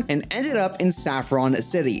Rhyhorn, and ended up in Saffron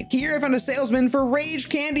City. Here I found a salesman for Rage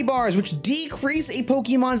Candy Bars, which decrease a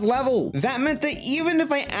Pokemon's level. That meant that even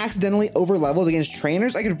if I accidentally overleveled against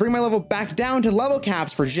trainers, I could bring my level back down to level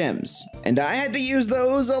caps for gyms. And I had to use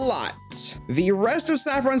those a lot. The rest of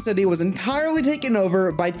Saffron City was entirely taken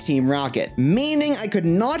over by Team Rocket, meaning I could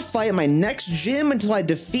not fight my next gym until I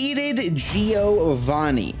defeated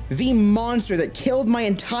Giovanni, the monster that killed my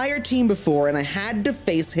entire team before, and I had to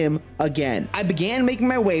face him again. I began making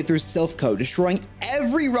my way through Silphco, destroying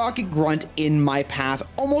every Rocket Grunt in my path,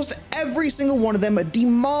 almost every single one of them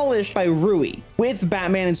demolished by Rui, with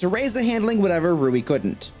Batman and Cereza handling whatever Rui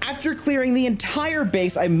couldn't. After clearing the entire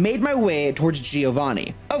base, I made my way towards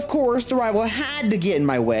Giovanni. Of course, the rival had to get in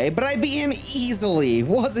my way, but I beat him easily,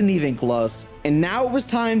 wasn't even close. And now it was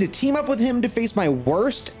time to team up with him to face my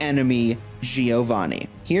worst enemy, Giovanni.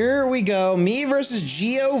 Here we go, me versus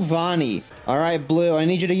Giovanni. All right, Blue, I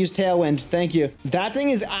need you to use Tailwind, thank you. That thing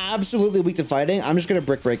is absolutely weak to fighting. I'm just gonna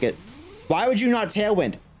Brick Break it. Why would you not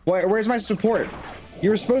Tailwind? Where's my support? You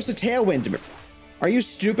were supposed to Tailwind. Are you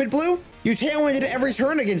stupid, Blue? You Tailwinded every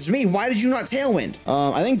turn against me. Why did you not Tailwind?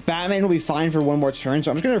 I think Batman will be fine for one more turn,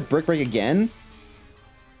 so I'm just gonna Brick Break again.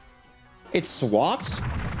 It swapped?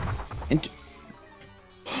 And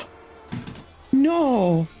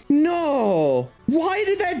no, no. Why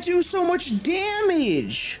did that do so much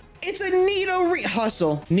damage? It's a Nidorino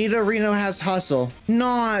Hustle. Nidorino has Hustle.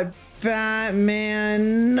 Not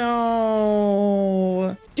Batman,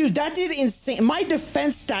 no. Dude, that did insane. My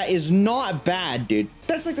defense stat is not bad, dude.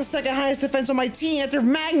 That's like the second highest defense on my team after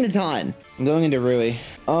Magneton. I'm going into Rui.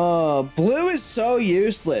 Blue is so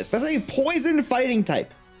useless. That's a poison fighting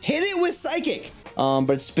type. Hit it with Psychic.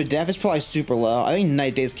 But Spadef is probably super low. I think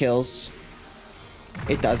Night Days kills.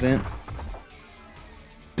 It doesn't.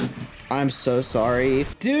 I'm so sorry.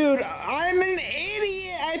 Dude, I'm an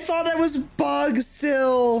idiot. I thought I was Bug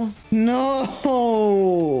still.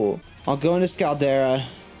 No. I'll go into Scaldera.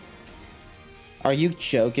 Are you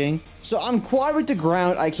joking? So I'm quad weak to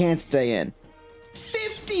ground. I can't stay in.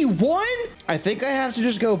 51? I think I have to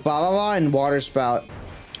just go Baba and Water Spout.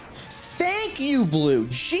 Thank you, Blue.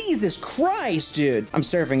 Jesus Christ, dude. I'm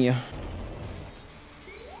surfing you.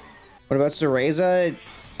 What about Cereza?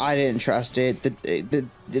 I didn't trust it.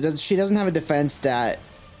 She doesn't have a defense stat.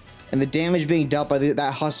 And the damage being dealt by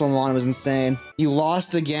that Hustle line was insane. You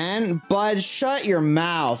lost again? Bud, shut your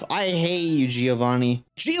mouth. I hate you, Giovanni.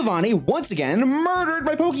 Giovanni, once again, murdered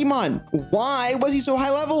my Pokemon. Why was he so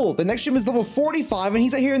high level? The next gym is level 45 and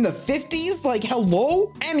he's out here in the 50s? Like,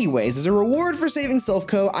 hello? Anyways, as a reward for saving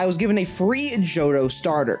Silphco, I was given a free Johto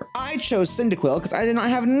starter. I chose Cyndaquil because I did not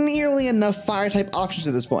have nearly enough fire-type options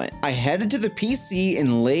at this point. I headed to the PC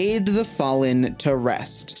and laid the Fallen to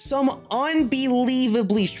rest. Some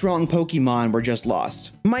unbelievably strong Pokemon were just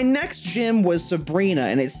lost. My next gym was Sabrina,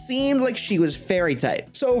 and it seemed like she was fairy type.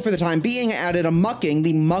 So for the time being, I added a Mucking,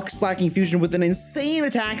 the Muck Slacking fusion with an insane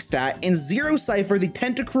attack stat, and Zero Cypher, the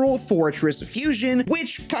Tentacruel Fortress fusion,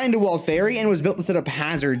 which kinda walled fairy and was built to set up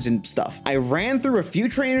hazards and stuff. I ran through a few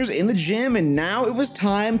trainers in the gym, and now it was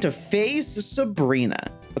time to face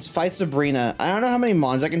Sabrina. Let's fight Sabrina. I don't know how many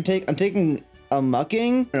mons I can take. I'm taking a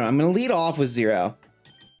Mucking. No, I'm gonna lead off with Zero.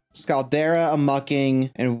 Scaldera, a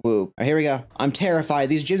Mucking, and Whoop. Here we go. I'm terrified.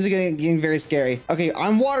 These gyms are getting very scary. Okay,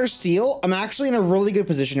 I'm Water Steel. I'm actually in a really good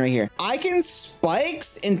position right here. I can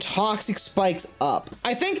Spikes and Toxic Spikes up.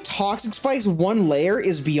 I think Toxic Spikes one layer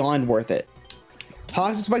is beyond worth it.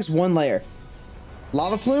 Toxic Spikes one layer.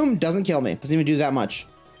 Lava Plume doesn't kill me. Doesn't even do that much.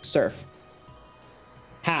 Surf.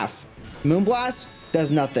 Half. Moonblast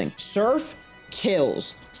does nothing. Surf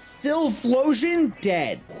kills. Sylphlosion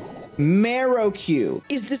dead. Marrow-Q.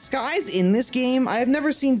 Is Disguise in this game? I have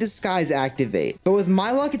never seen Disguise activate, but with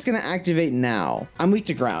my luck, it's gonna activate now. I'm weak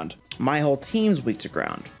to ground. My whole team's weak to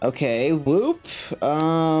ground. Okay, Whoop.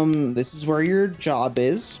 This is where your job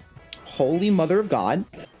is. Holy Mother of God.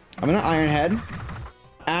 I'm gonna Iron Head.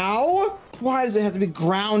 Ow! Why does it have to be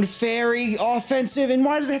ground fairy offensive? And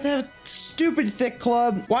why does it have to have stupid thick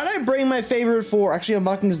club. Why did I bring my favorite for? Actually,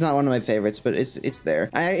 unmucking is not one of my favorites, but it's there.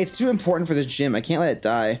 It's too important for this gym. I can't let it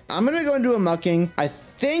die. I'm gonna go into unmucking. I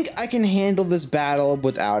think I can handle this battle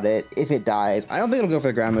without it if it dies. I don't think it'll go for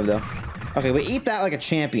the ground move though. Okay, we eat that like a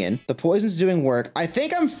champion. The poison's doing work. I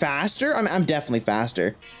think I'm faster. I'm definitely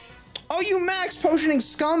faster. Oh, you max potioning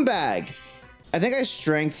scumbag. I think I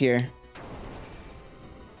strength here.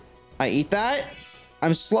 I eat that.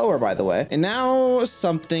 I'm slower, by the way. And now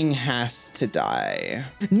something has to die.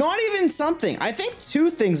 Not even something. I think two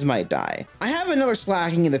things might die. I have another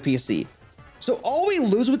slacking in the PC. So all we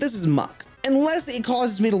lose with this is muck. Unless it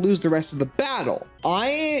causes me to lose the rest of the battle.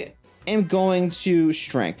 I am going to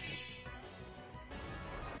strength.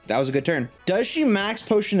 That was a good turn. Does she max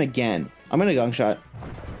potion again? I'm gonna gong shot.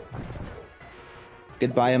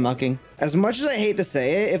 Goodbye, mucking. As much as I hate to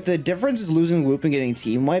say it, if the difference is losing Whoop and getting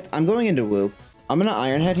team wiped, I'm going into Whoop. I'm gonna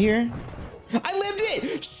Iron Head here. I lived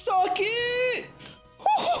it! Suck it!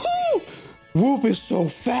 Woo-hoo-hoo! Whoop is so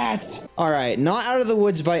fat. All right, not out of the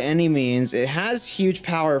woods by any means. It has huge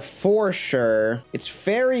power for sure. It's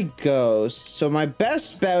fairy ghost, so my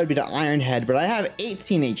best bet would be to Iron Head, but I have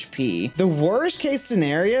 18 HP. The worst case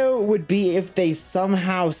scenario would be if they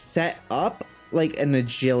somehow set up like an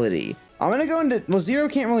agility. I'm gonna go into, well, Zero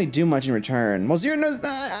can't really do much in return. Well, Zero knows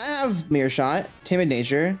I have Mirror Shot, Timid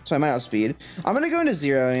Nature, so I might outspeed. I'm gonna go into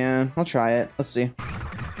Zero, yeah. I'll try it. Let's see.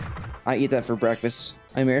 I eat that for breakfast.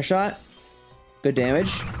 I Mirror Shot. Good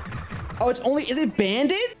damage. Oh, it's only, is it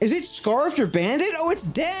banded? Is it scarfed or banded? Oh, it's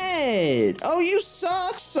dead. Oh, you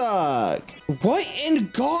suck. What in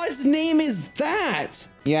God's name is that?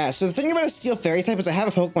 Yeah, so the thing about a steel fairy type is I have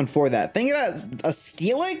a Pokemon for that. The thing about a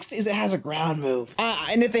Steelix is it has a ground move.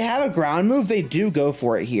 And if they have a ground move, they do go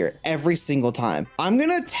for it here every single time. I'm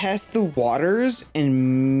gonna test the waters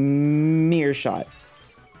and Mirror Shot.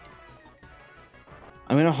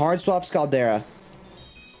 I'm gonna hard swap Scaldera.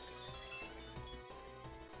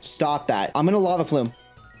 Stop that. I'm gonna Lava Plume.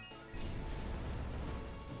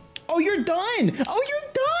 Oh, you're done. Oh,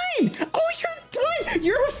 you're done. Oh, you're done.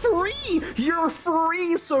 You're free. You're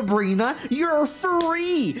free, Sabrina. You're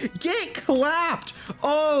free. Get clapped.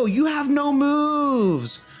 Oh, you have no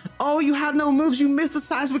moves. Oh, you have no moves. You missed the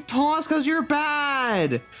seismic toss because you're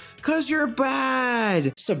bad. Because you're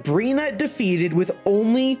bad. Sabrina defeated with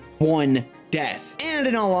only one death. And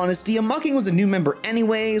in all honesty, Mucking was a new member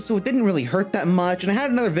anyway, so it didn't really hurt that much, and I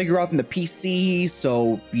had another Vigoroth in the PC,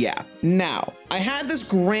 so yeah. Now, I had this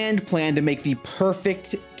grand plan to make the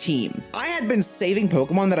perfect team. I had been saving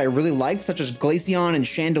Pokemon that I really liked, such as Glaceon and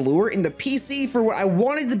Chandelure, in the PC for what I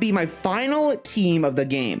wanted to be my final team of the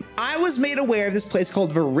game. I was made aware of this place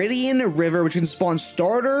called Viridian River, which can spawn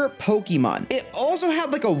starter Pokemon. It also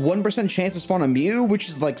had like a 1% chance to spawn a Mew, which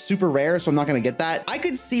is like super rare, so I'm not gonna get that. I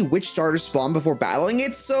could see which starters spawn before battling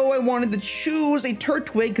it, so I wanted to choose a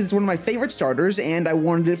Turtwig because it's one of my favorite starters, and I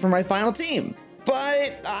wanted it for my final team.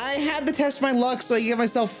 But I had to test my luck, so I gave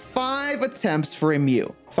myself 5 attempts for a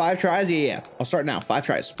Mew. 5 tries? Yeah. I'll start now. 5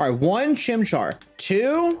 tries. All right, 1 Chimchar,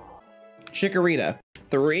 2 Chikorita,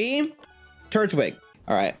 3 Turtwig.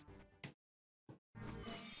 All right.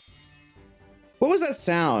 What was that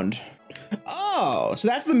sound? Oh, so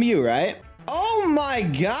that's the Mew, right? Oh my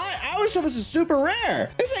God, I was told this is super rare.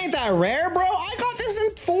 This ain't that rare, bro. I got this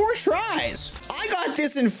in 4 tries.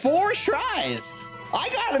 I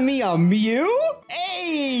got me a Mew?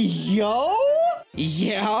 Hey, yo.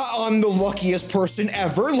 Yeah, I'm the luckiest person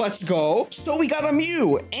ever. Let's go. So we got a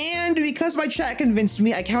Mew. And because my chat convinced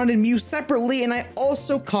me, I counted Mew separately, and I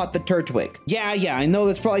also caught the Turtwig. Yeah, I know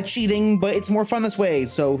that's probably cheating, but it's more fun this way,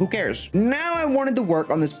 so who cares? Now I wanted to work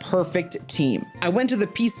on this perfect team. I went to the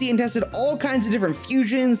PC and tested all kinds of different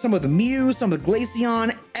fusions, some with the Mew, some with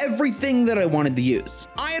Glaceon, everything that I wanted to use.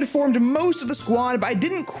 I had formed most of the squad, but I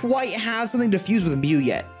didn't quite have something to fuse with Mew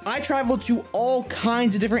yet. I traveled to all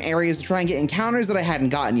kinds of different areas to try and get encounters that I hadn't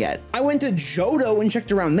gotten yet. I went to Johto and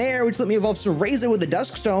checked around there, which let me evolve Cereza with a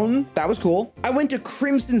Duskstone. That was cool. I went to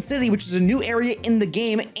Crimson City, which is a new area in the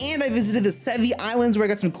game, and I visited the Sevi Islands where I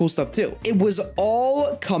got some cool stuff too. It was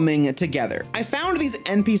all coming together. I found these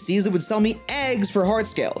NPCs that would sell me eggs for heart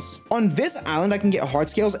scales. On this island, I can get heart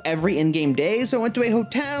scales every in-game day, so I went to a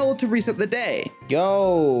hotel to reset the day.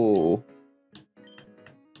 Yo.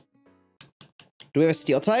 Do we have a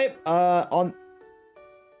steel type? Huh?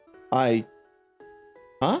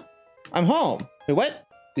 I'm home. Wait, what?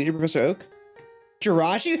 Leader Professor Oak?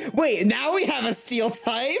 Jirachi? Wait, now we have a steel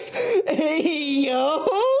type? Hey, yo!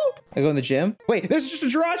 I go in the gym? Wait, there's just a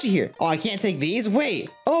Jirachi here. Oh, I can't take these? Wait.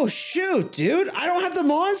 Oh, shoot, dude. I don't have the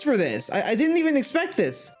mons for this. I didn't even expect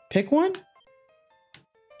this. Pick one?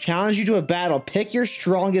 Challenge you to a battle. Pick your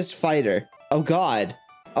strongest fighter. Oh, God.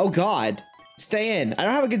 Oh, God. Stay in. I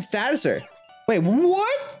don't have a good statuser. Wait,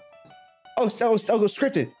 what? Oh,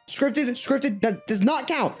 scripted. Scripted. That does not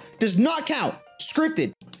count. Does not count.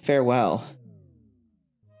 Scripted. Farewell.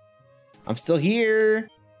 I'm still here.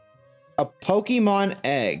 A Pokemon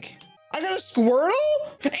egg. I got a Squirtle?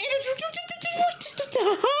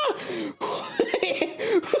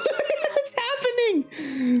 What's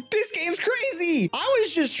happening? This game's crazy. I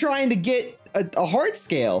was just trying to get a heart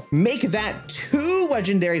scale. Make that 2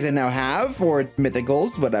 legendaries I now have, or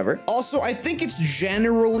mythicals, whatever. Also, I think it's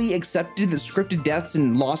generally accepted that scripted deaths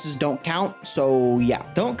and losses don't count. So yeah,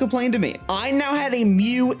 don't complain to me. I now had a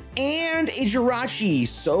Mew and a Jirachi,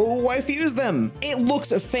 so I fused them. It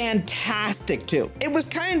looks fantastic too. It was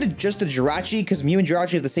kind of just a Jirachi because Mew and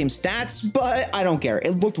Jirachi have the same stats, but I don't care.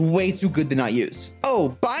 It looked way too good to not use. Oh,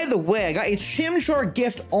 by the way, I got a Chimchar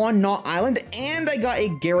gift on Knot Island and I got a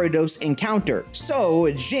Gyarados encounter. So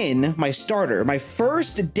Jin, my starter, my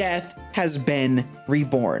first death has been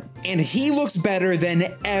reborn and he looks better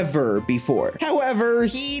than ever before. However,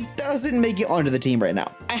 he doesn't make it onto the team right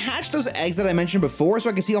now. I hatched those eggs that I mentioned before so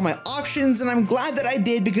I could see all my options, and I'm glad that I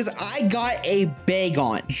did because I got a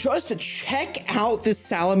Bagon. Just check out this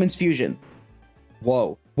Salaman's fusion.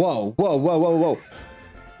 Whoa.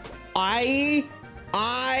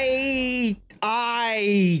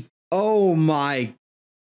 Oh my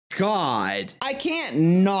God. I can't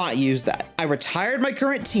not use that. I retired my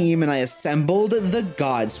current team and I assembled the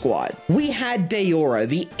God Squad. We had Deora,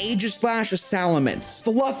 the Aegislash Salamence,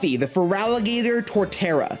 Fluffy, the Feraligatr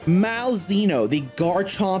Torterra, Malzeno, the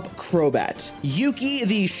Garchomp Crobat, Yuki,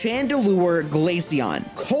 the Chandelure Glaceon,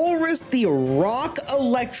 Colress, the Rock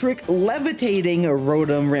Electric Levitating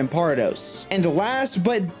Rotom Rampardos, and last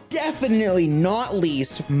but definitely not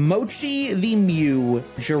least, Mochi, the Mew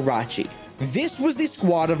Jirachi. This was the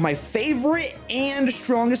squad of my favorite and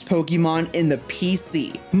strongest Pokemon in the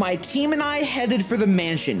PC. My team and I headed for the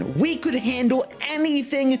mansion. We could handle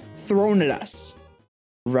anything thrown at us,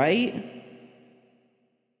 right?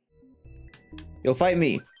 You'll fight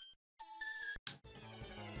me.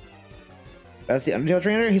 That's the Undertale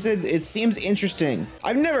trainer? He said, it seems interesting.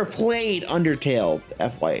 I've never played Undertale,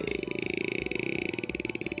 FYI.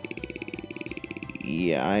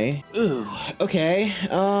 Ooh, okay.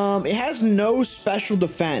 It has no special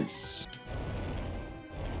defense.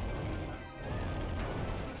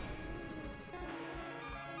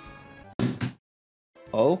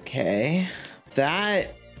 Okay.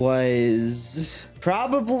 That was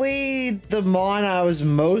probably the Mon I was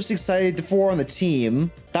most excited for on the team.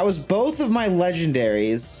 That was both of my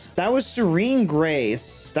legendaries. That was Serene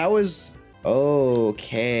Grace. That was...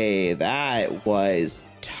 Okay, that was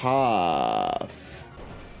tough.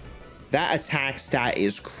 That attack stat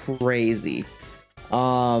is crazy.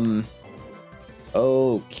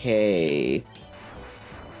 Okay.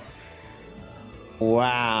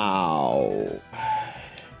 Wow.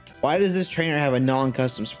 Why does this trainer have a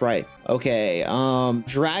non-custom sprite? Okay,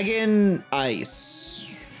 Dragon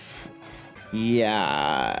Ice.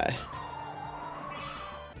 Yeah.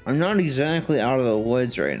 I'm not exactly out of the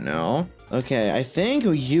woods right now. Okay, I think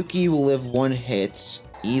Yuki will live 1 hit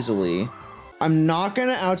easily. I'm not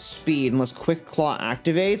gonna outspeed unless Quick Claw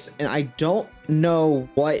activates, and I don't know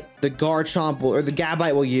what the Garchomp will, or the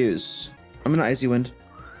Gabite will use. I'm gonna Icy Wind.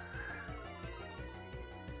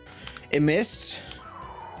 It missed.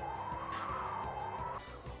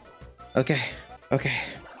 Okay.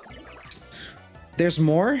 There's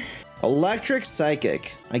more? Electric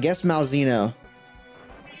Psychic. I guess Malzeno.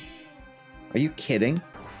 Are you kidding?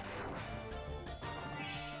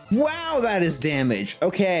 Wow, that is damage.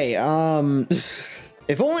 Okay,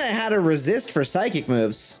 if only I had a resist for psychic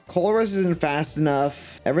moves. Colress isn't fast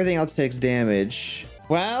enough. Everything else takes damage.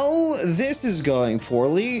 Well, this is going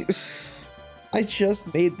poorly. I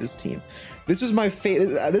just made this team. This was my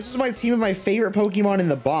team of my favorite Pokemon in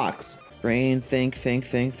the box. Brain, think. I'm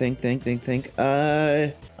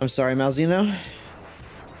sorry, Malzeno.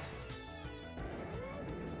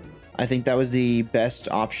 I think that was the best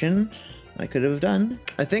option I could have done.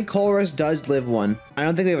 I think Colress does live 1. I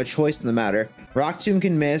don't think we have a choice in the matter. Rock Tomb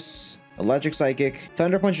can miss. Electric Psychic.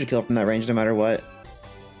 Thunder Punch should kill from that range no matter what.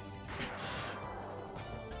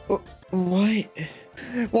 What?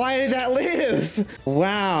 Why did that live?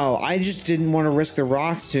 Wow, I just didn't want to risk the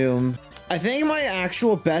Rock Tomb. I think my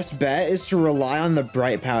actual best bet is to rely on the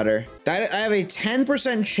Bright Powder. I have a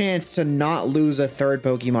 10% chance to not lose a 3rd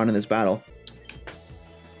Pokemon in this battle.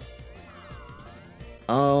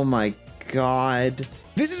 Oh my God.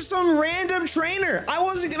 This is some random trainer. I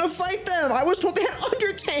wasn't gonna fight them. I was told they had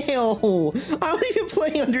Undertale. I don't even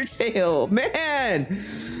play Undertale,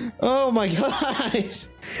 man. Oh my God.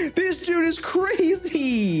 This dude is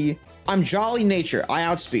crazy. I'm jolly nature. I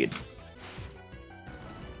outspeed.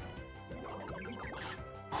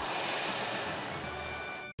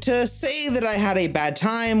 To say that I had a bad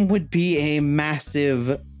time would be a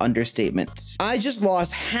massive understatement. I just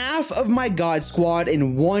lost half of my god squad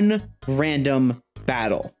in one random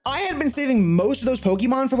battle. I had been saving most of those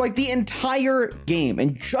Pokemon for like the entire game,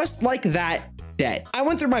 and just like that, dead. I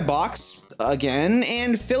went through my box again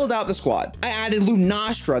and filled out the squad. I added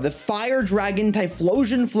Lunastra, the Fire Dragon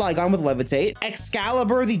Typhlosion Flygon with Levitate,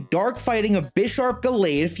 Excalibur, the Dark Fighting Bisharp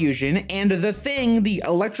Gallade fusion, and the Thing, the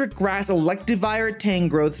Electric Grass Electivire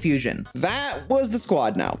Tangrowth fusion. That was the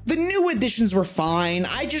squad now. The new additions were fine.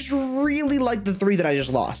 I just really liked the 3 that I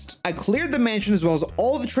just lost. I cleared the mansion as well as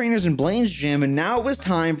all the trainers in Blaine's gym, and now it was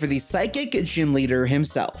time for the Psychic Gym Leader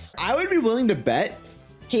himself. I would be willing to bet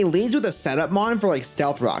he leads with a setup mon for like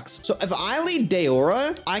stealth rocks. So if I lead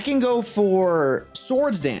Deora, I can go for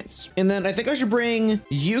Swords Dance. And then I think I should bring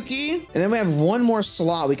Yuki. And then we have one more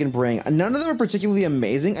slot we can bring. None of them are particularly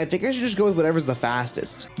amazing. I think I should just go with whatever's the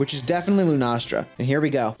fastest, which is definitely Lunastra. And here we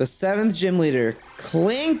go. The 7th gym leader,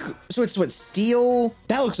 Clink. So it's what, Steel?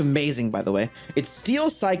 That looks amazing, by the way. It's Steel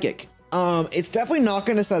Psychic. It's definitely not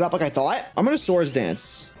gonna set up like I thought. I'm gonna Swords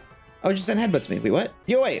Dance. Oh, it just then headbutts me. Wait, what?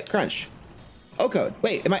 Yo, wait, Crunch. O-code.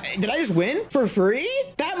 Wait, did I just win for free?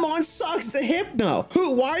 That mon sucks. It's a Hypno.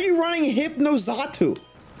 Why are you running Hypno Zatu?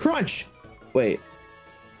 Crunch. Wait.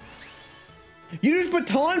 You just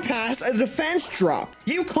baton passed a defense drop.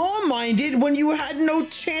 You calm-minded when you had no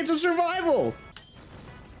chance of survival.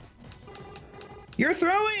 You're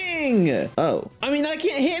throwing. Oh. I mean, that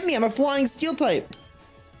can't hit me. I'm a flying steel type.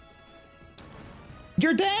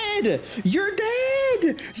 You're dead. You're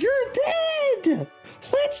dead. You're dead.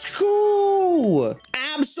 Let's go.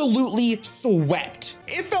 Absolutely swept.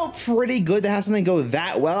 It felt pretty good to have something go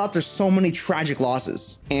that well after so many tragic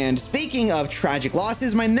losses. And speaking of tragic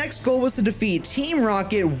losses, my next goal was to defeat Team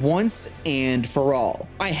Rocket once and for all.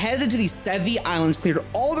 I headed to the Sevi Islands, cleared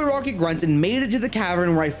all the Rocket Grunts, and made it to the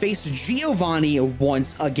cavern where I faced Giovanni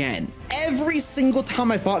once again. Every single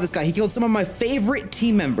time I fought this guy, he killed some of my favorite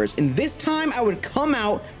team members, and this time I would come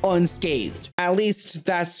out unscathed. At least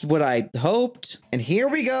that's what I hoped. And here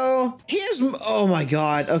we go. Oh my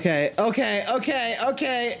god. Okay.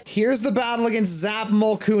 Here's the battle against Zap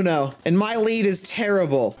Molkuno, and my lead is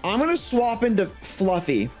terrible. I'm gonna swap into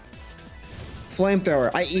Fluffy.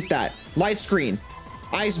 Flamethrower. I eat that. Light Screen.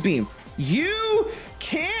 Ice Beam. You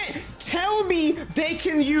can't tell me they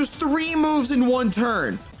can use 3 moves in one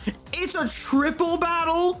turn. It's a triple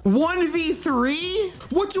battle, 1v3.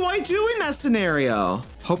 What do I do in that scenario?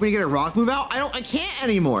 Hoping to get a rock move out? I can't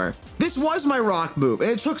anymore. This was my rock move, and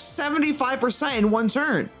it took 75% in one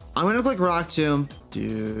turn. I'm gonna click Rock Tomb.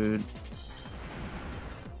 Dude.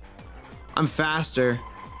 I'm faster.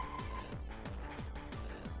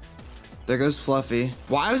 There goes Fluffy.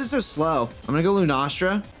 Why was it so slow? I'm gonna go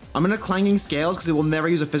Lunastra. I'm gonna Clanging Scales because it will never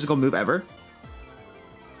use a physical move ever.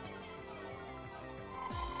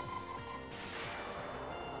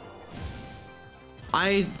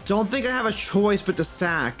 I don't think I have a choice but to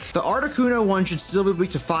sack. The Articuno one should still be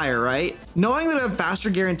weak to fire, right? Knowing that a faster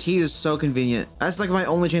guaranteed is so convenient. That's like my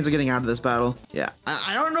only chance of getting out of this battle. Yeah,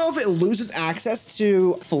 I don't know if it loses access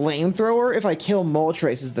to Flamethrower if I kill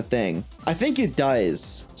Moltres is the thing. I think it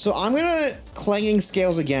does. So I'm gonna Clanging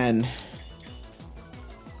Scales again.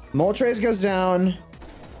 Moltres goes down.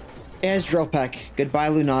 As Drill Peck. Goodbye,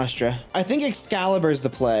 Lunastra. I think Excalibur is the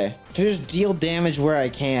play. To just deal damage where I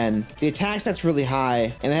can. The attack set's really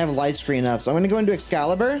high, and they have Light Screen up. So I'm gonna go into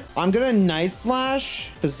Excalibur. I'm gonna Night Slash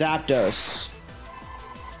the Zapdos.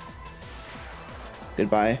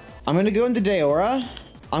 Goodbye. I'm gonna go into Deora.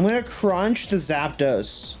 I'm gonna Crunch the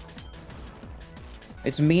Zapdos.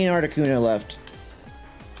 It's me and Articuno left.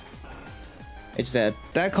 It's dead.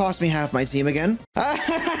 That cost me half my team again.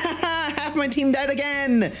 Half my team died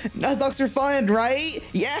again. Nuzlockes are fun, right?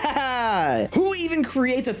 Yeah. Who even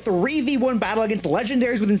creates a 3v1 battle against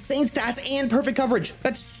legendaries with insane stats and perfect coverage?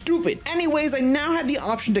 That's stupid. Anyways, I now had the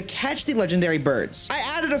option to catch the legendary birds. I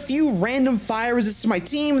added a few random fire resists to my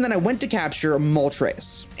team, and then I went to capture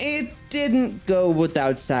Moltres. It didn't go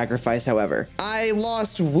without sacrifice, however. I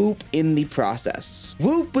lost Whoop in the process.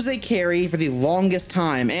 Whoop was a carry for the longest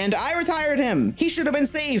time, and I retired him. He should have been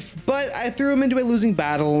safe, but I threw him into a losing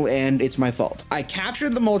battle, and it's my fault. I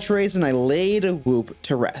captured the Moltres, and I laid Whoop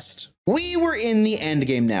to rest. We were in the end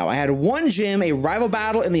game now. I had one gym, a rival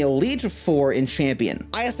battle in the Elite Four in Champion.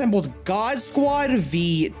 I assembled God Squad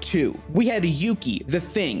V2. We had Yuki, the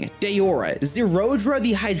Thing, Deora, Zerodra,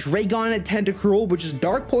 the Hydreigon Tentacruel, which is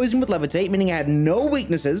dark poison with levitate, meaning I had no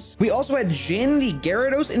weaknesses. We also had Jin, the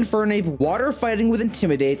Gyarados Infernape, water fighting with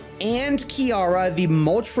intimidate, and Kiara, the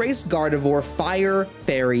Moltres Gardevoir Fire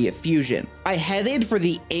Fairy Fusion. I headed for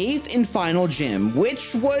the 8th and final gym,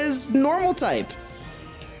 which was normal type.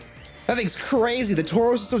 That thing's crazy. The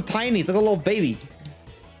Tauros is so tiny. It's like a little baby.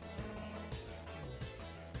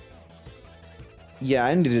 Yeah,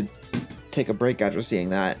 I need to take a break after seeing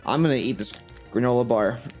that. I'm gonna eat this granola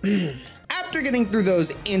bar. After getting through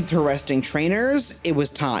those interesting trainers, it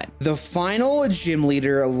was time. The final gym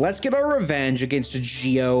leader. Let's get our revenge against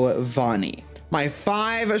Giovanni. My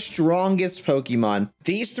 5 strongest Pokemon.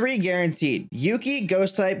 These 3 guaranteed. Yuki,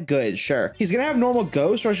 Ghost type, good, sure. He's gonna have normal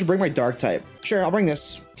Ghost, or I should bring my Dark type. Sure, I'll bring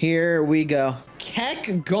this. Here we go.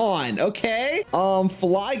 Keck gone, okay.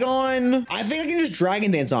 Flygon. I think I can just Dragon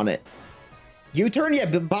Dance on it. U-turn, yeah,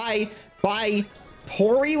 but bye.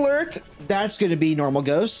 Porylurk, that's gonna be normal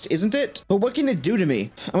Ghost, isn't it? But what can it do to me?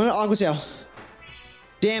 I'm gonna Aqua Tail.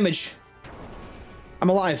 Damage. I'm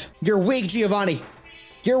alive. You're weak, Giovanni.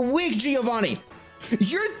 You're weak, Giovanni.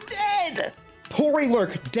 You're dead.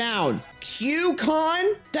 Porylurk down. Q-Con?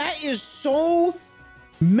 That is so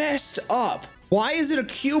messed up. Why is it a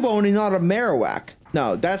Cubone and not a Marowak?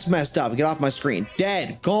 No, that's messed up. Get off my screen.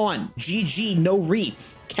 Dead. Gone. GG. No re.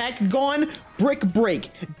 Keck gone. Brick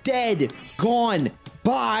break. Dead. Gone.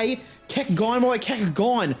 Bye. Keck gone. More like Keck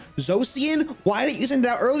gone. Zocian? Why didn't you send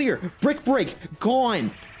that earlier? Brick break.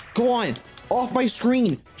 Gone. Gone. Off my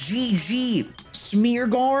screen. GG.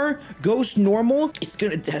 Smeargar, Ghost normal. It's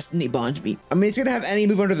gonna Destiny Bond me. I mean, it's gonna have any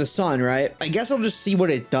move under the sun, right? I guess I'll just see what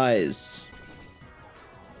it does.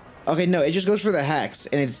 Okay, no, it just goes for the Hex,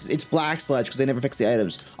 and it's Black Sludge because they never fix the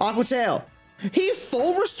items. Aqua Tail. He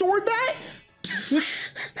full restored that?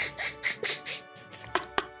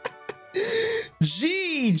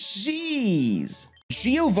 Jeez.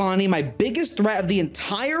 Giovanni, my biggest threat of the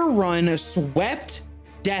entire run, swept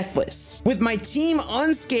deathless. With my team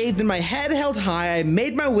unscathed and my head held high, I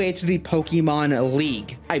made my way to the Pokemon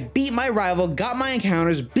League. I beat my rival, got my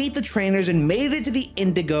encounters, beat the trainers, and made it to the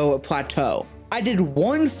Indigo Plateau. I did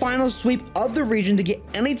one final sweep of the region to get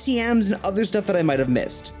any TMs and other stuff that I might have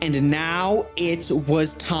missed. And now it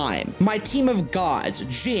was time. My team of gods,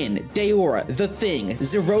 Jin, Deora, The Thing,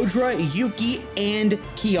 Zerodra, Yuki, and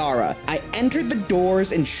Kiara. I entered the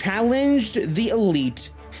doors and challenged the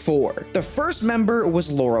Elite Four. The first member was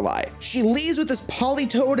Lorelei. She leads with this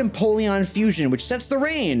Politoed and Polion fusion, which sets the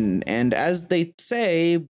rain. And as they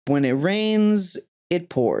say, when it rains, it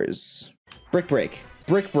pours. Brick break.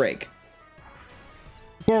 Brick break.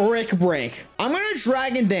 Brick break. I'm gonna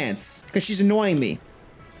Dragon Dance because she's annoying me.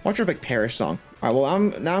 Watch her like Paris song. All right, well,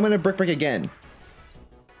 now I'm gonna brick break again.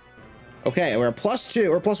 Okay, we're a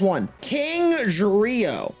 +2 or +1. King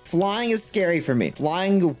Drio. Flying is scary for me.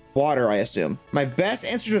 Flying water, I assume. My best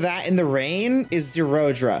answer to that in the rain is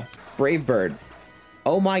Zerodra. Brave Bird.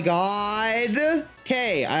 Oh my god.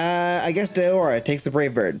 Okay, I guess Deora takes the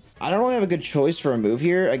Brave Bird. I don't really have a good choice for a move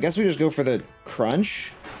here. I guess we just go for the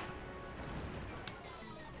Crunch.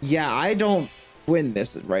 Yeah, I don't win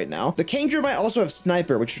this right now. The Kingdra might also have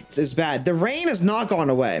Sniper, which is bad. The rain has not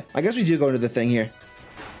gone away. I guess we do go into the thing here.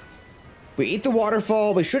 We eat the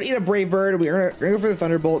waterfall. We should eat a Brave Bird. We're gonna go for the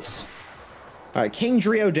Thunderbolts. All right, King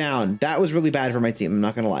Drio down. That was really bad for my team. I'm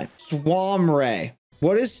not gonna lie. Swam Ray.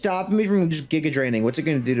 What is stopping me from just Giga Draining? What's it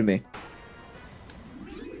gonna do to me?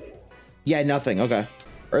 Yeah, nothing. Okay.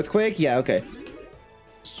 Earthquake? Yeah, okay.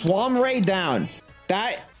 Swam Ray down.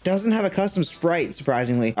 That doesn't have a custom sprite,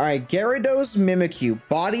 surprisingly. All right, Gyarados, Mimikyu.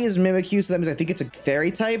 Body is Mimikyu, so that means I think it's a fairy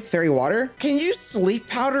type, fairy water. Can you sleep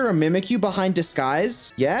powder a Mimikyu behind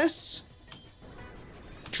disguise? Yes.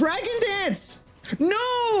 Dragon Dance!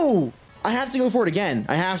 No! I have to go for it again.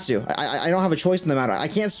 I have to. I don't have a choice in the matter. I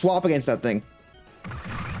can't swap against that thing.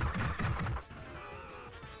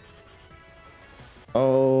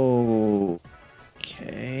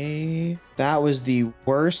 Okay. That was the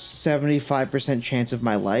worst 75% chance of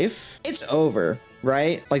my life. It's over,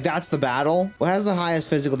 right? Like, that's the battle. What has the highest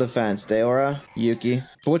physical defense? Deora? Yuki.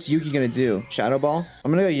 But what's Yuki gonna do? Shadow Ball?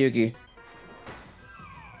 I'm gonna go Yuki.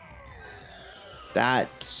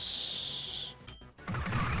 That's...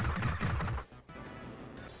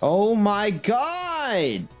 Oh my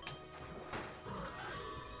god!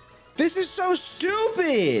 This is so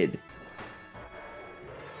stupid!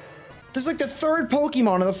 This is like the third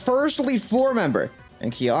Pokemon and the first Elite Four member.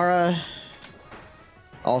 And Kiara...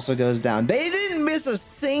 also goes down. They didn't miss a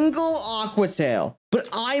single Aqua Tail, but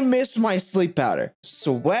I missed my Sleep Powder.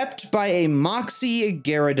 Swept by a Moxie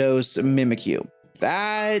Gyarados Mimikyu.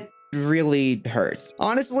 That really hurts.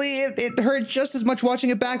 Honestly, it hurt just as much watching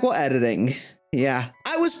it back while editing. Yeah.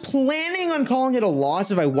 I was planning on calling it a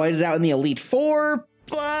loss if I whited out in the Elite Four,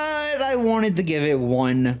 but I wanted to give it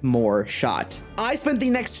one more shot. I spent the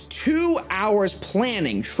next 2 hours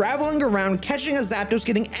planning, traveling around, catching a Zapdos,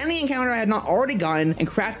 getting any encounter I had not already gotten, and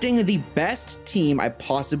crafting the best team I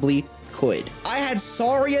possibly could. I had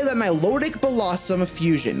Saria the Milotic Blossom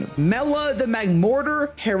fusion, Mela the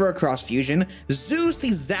Magmortar Heracross fusion, Zeus the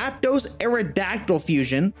Zapdos Aerodactyl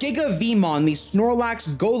fusion, Giga Vemon the Snorlax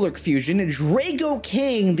Golurk fusion, Drago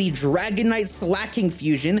King the Dragonite Slacking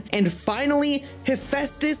fusion, and finally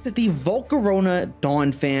Hephaestus the Volcarona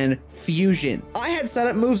Donphan fusion. I had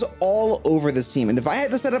setup moves all over this team, and if I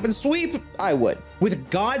had to set up and sweep, I would. With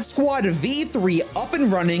God Squad V3 up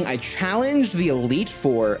and running, I challenged the Elite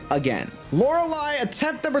Four again. Lorelei,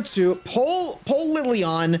 attempt number 2, pull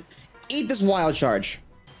Lilion, eat this wild charge.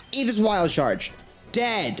 Eat this wild charge.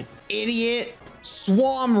 Dead. Idiot.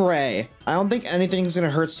 Swam Ray. I don't think anything's gonna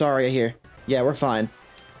hurt Saria here. Yeah, we're fine.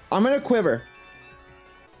 I'm gonna Quiver.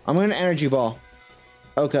 I'm gonna Energy Ball.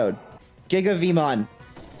 O-Code. Giga Vemon.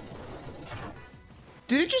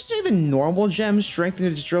 Did it just say the normal gem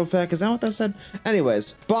strengthened its drill pack? Is that what that said?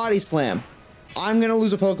 Anyways, Body Slam. I'm gonna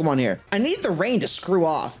lose a Pokemon here. I need the rain to screw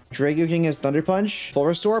off. Drago King has Thunder Punch. Full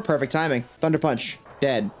Restore, perfect timing. Thunder Punch,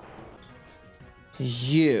 dead.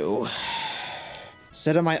 You.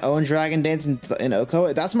 Set up my own Dragon Dance in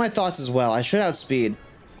Oko. That's my thoughts as well. I should outspeed.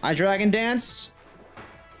 I Dragon Dance.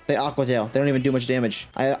 They Aqua Tail. They don't even do much damage.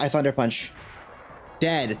 I Thunder Punch.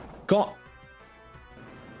 Dead. Gone.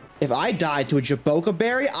 If I died to a Jaboka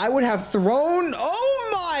Berry, I would have thrown... Oh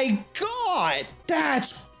my god!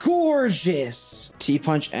 That's gorgeous!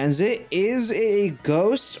 T-Punch ends it. Is it a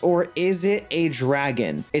ghost or is it a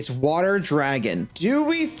dragon? It's Water Dragon. Do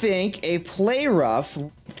we think a Play Rough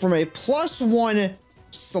from a +1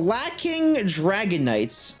 Slacking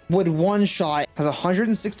Dragonite would one-shot, has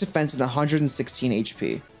 106 defense and 116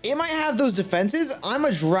 HP? It might have those defenses. I'm a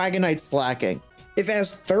Dragonite Slacking. If it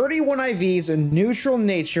has 31 IVs and neutral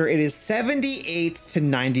nature, it is 78 to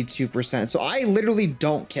 92%. So I literally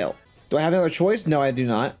don't kill. Do I have another choice? No, I do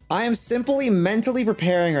not. I am simply mentally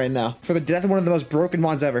preparing right now for the death of one of the most broken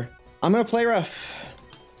mons ever. I'm gonna play rough.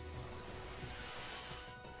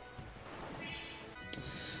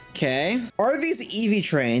 Okay. Are these EV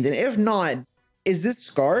trained? And if not, is this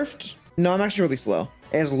scarfed? No, I'm actually really slow.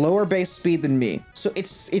 It has lower base speed than me. So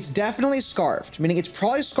it's definitely scarfed, meaning it's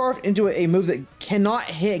probably scarfed into a move that cannot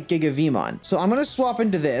hit Giga Vemon. So I'm gonna swap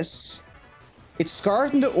into this. It's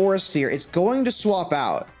scarfed into Aura Sphere. It's going to swap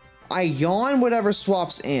out. I yawn whatever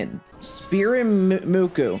swaps in. Spirit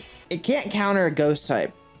Muku. It can't counter a ghost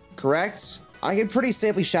type, correct? I can pretty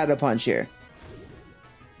safely Shadow Punch here.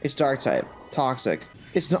 It's dark type, toxic.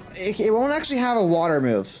 It's not, it won't actually have a water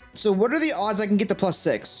move. So what are the odds I can get to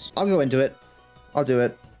 +6? I'll go into it. I'll do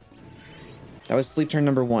it. That was sleep turn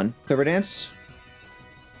number 1. Quiver Dance.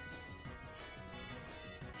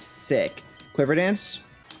 Sick. Quiver Dance.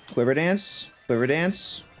 Quiver Dance. Quiver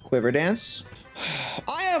Dance. Quiver Dance.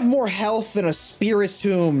 I have more health than a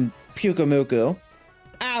Spiritomb Pyukumuku.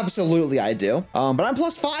 Absolutely I do. But I'm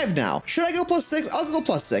 +5 now. Should I go +6? I'll go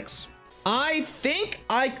 +6. I think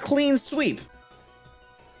I clean sweep.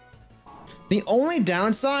 The only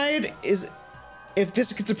downside is if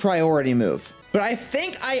this gets a priority move. But I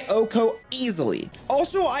think I Oko easily.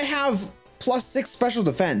 Also, I have +6 special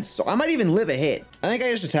defense, so I might even live a hit. I think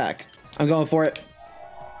I just attack. I'm going for it.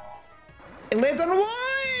 It lived on 1!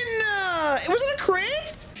 It wasn't a crit?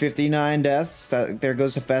 59 deaths. There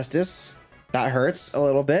goes Hephaestus. That hurts a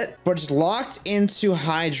little bit. But it's locked into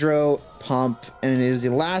Hydro Pump, and it is the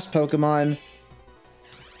last Pokemon.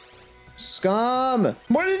 Scum!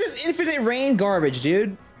 What is this infinite rain garbage,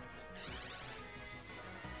 dude?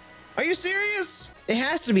 Are you serious? It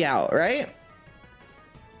has to be out, right?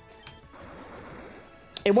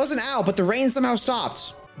 It wasn't out, but the rain somehow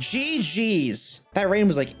stopped. GG's. That rain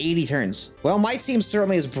was like 80 turns. Well, my team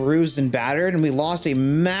certainly is bruised and battered, and we lost a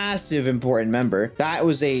massive important member. That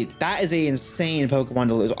is a insane Pokemon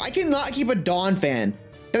to lose. I cannot keep a Donphan.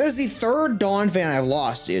 That is the 3rd Donphan I've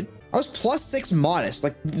lost, dude. I was +6 modest.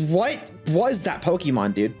 Like, what was that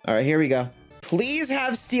Pokemon, dude? All right, here we go. Please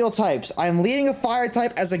have steel types. I'm leading a fire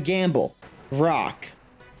type as a gamble. Rock.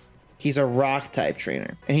 He's a rock type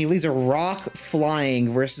trainer. And he leads a rock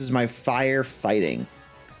flying versus my fire fighting.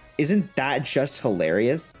 Isn't that just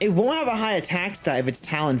hilarious? It won't have a high attack stat if it's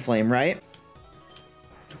Talonflame, right?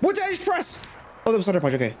 What did I just press? Oh, that was Thunder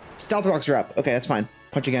Punch. Okay. Stealth Rocks are up. Okay, that's fine.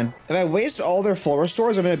 Punch again. If I waste all their full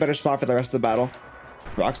restores, I'm in a better spot for the rest of the battle.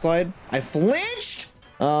 Rock slide. I flinched.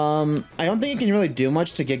 I don't think it can really do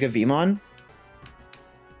much to Giga Vmon.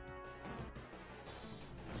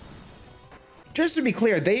 Just to be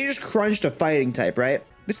clear, they just crunched a fighting type, right?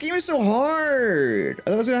 This game is so hard. I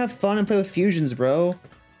thought I was gonna have fun and play with fusions, bro.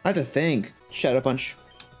 I have to think. Shadow Punch.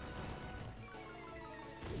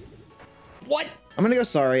 What? I'm gonna go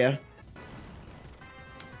Saria.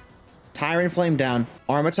 Tyrant Flame down.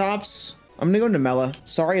 Armatops. I'm gonna go Namella.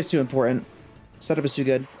 Saria is too important. Setup is too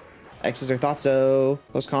good. X's are thought so.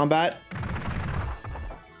 Close combat.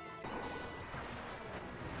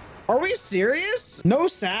 Are we serious? No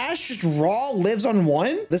sash, just raw lives on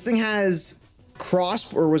one? This thing has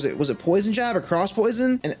cross, or was it poison jab or cross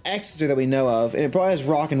poison? An X's that we know of, and it probably has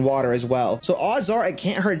rock and water as well. So odds are it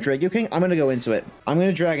can't hurt Draco King. I'm gonna go into it. I'm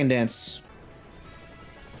gonna Dragon Dance.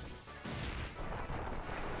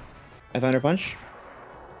 I Thunder Punch.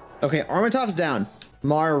 Okay, Armatop's down.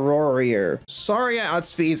 Marorier. Saria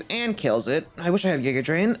outspeeds and kills it. I wish I had Giga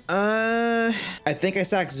Drain. I think I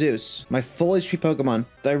sacked Zeus, my full HP Pokemon.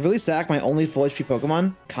 Did I really sack my only full HP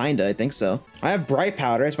Pokemon? Kinda, I think so. I have Bright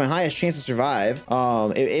Powder. It's my highest chance to survive.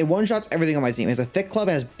 It one-shots everything on my team. It's a thick club,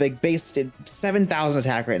 it has big base, 7,000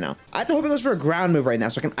 attack right now. I have to hope it goes for a ground move right now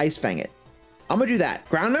so I can Ice Fang it. I'm gonna do that.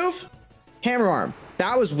 Ground move? Hammer Arm.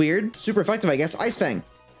 That was weird. Super effective, I guess. Ice Fang.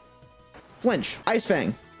 Flinch. Ice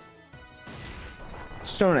Fang.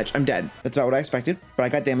 Stone Edge. I'm dead. That's not what I expected, but I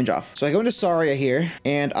got damage off. So I go into Saria here,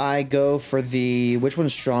 and I go for the... Which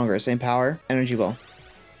one's stronger? Same power? Energy Ball.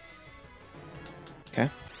 Okay.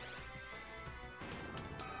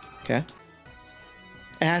 Okay.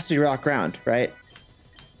 It has to be rock ground, right?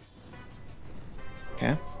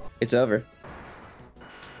 Okay. It's over.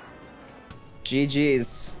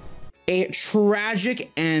 GG's. A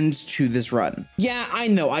tragic end to this run. Yeah, I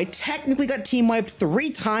know, I technically got team wiped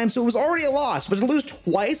 3 times, so it was already a loss, but to lose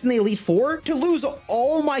twice in the Elite Four, to lose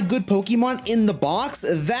all my good Pokemon in the box,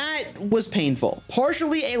 that was painful.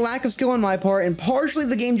 Partially a lack of skill on my part, and partially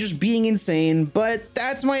the game just being insane, but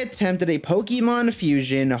that's my attempt at a Pokemon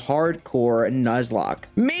Fusion Hardcore Nuzlocke.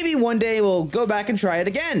 Maybe one day we'll go back and try it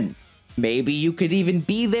again. Maybe you could even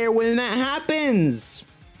be there when that happens.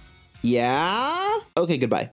 Yeah? Okay, goodbye.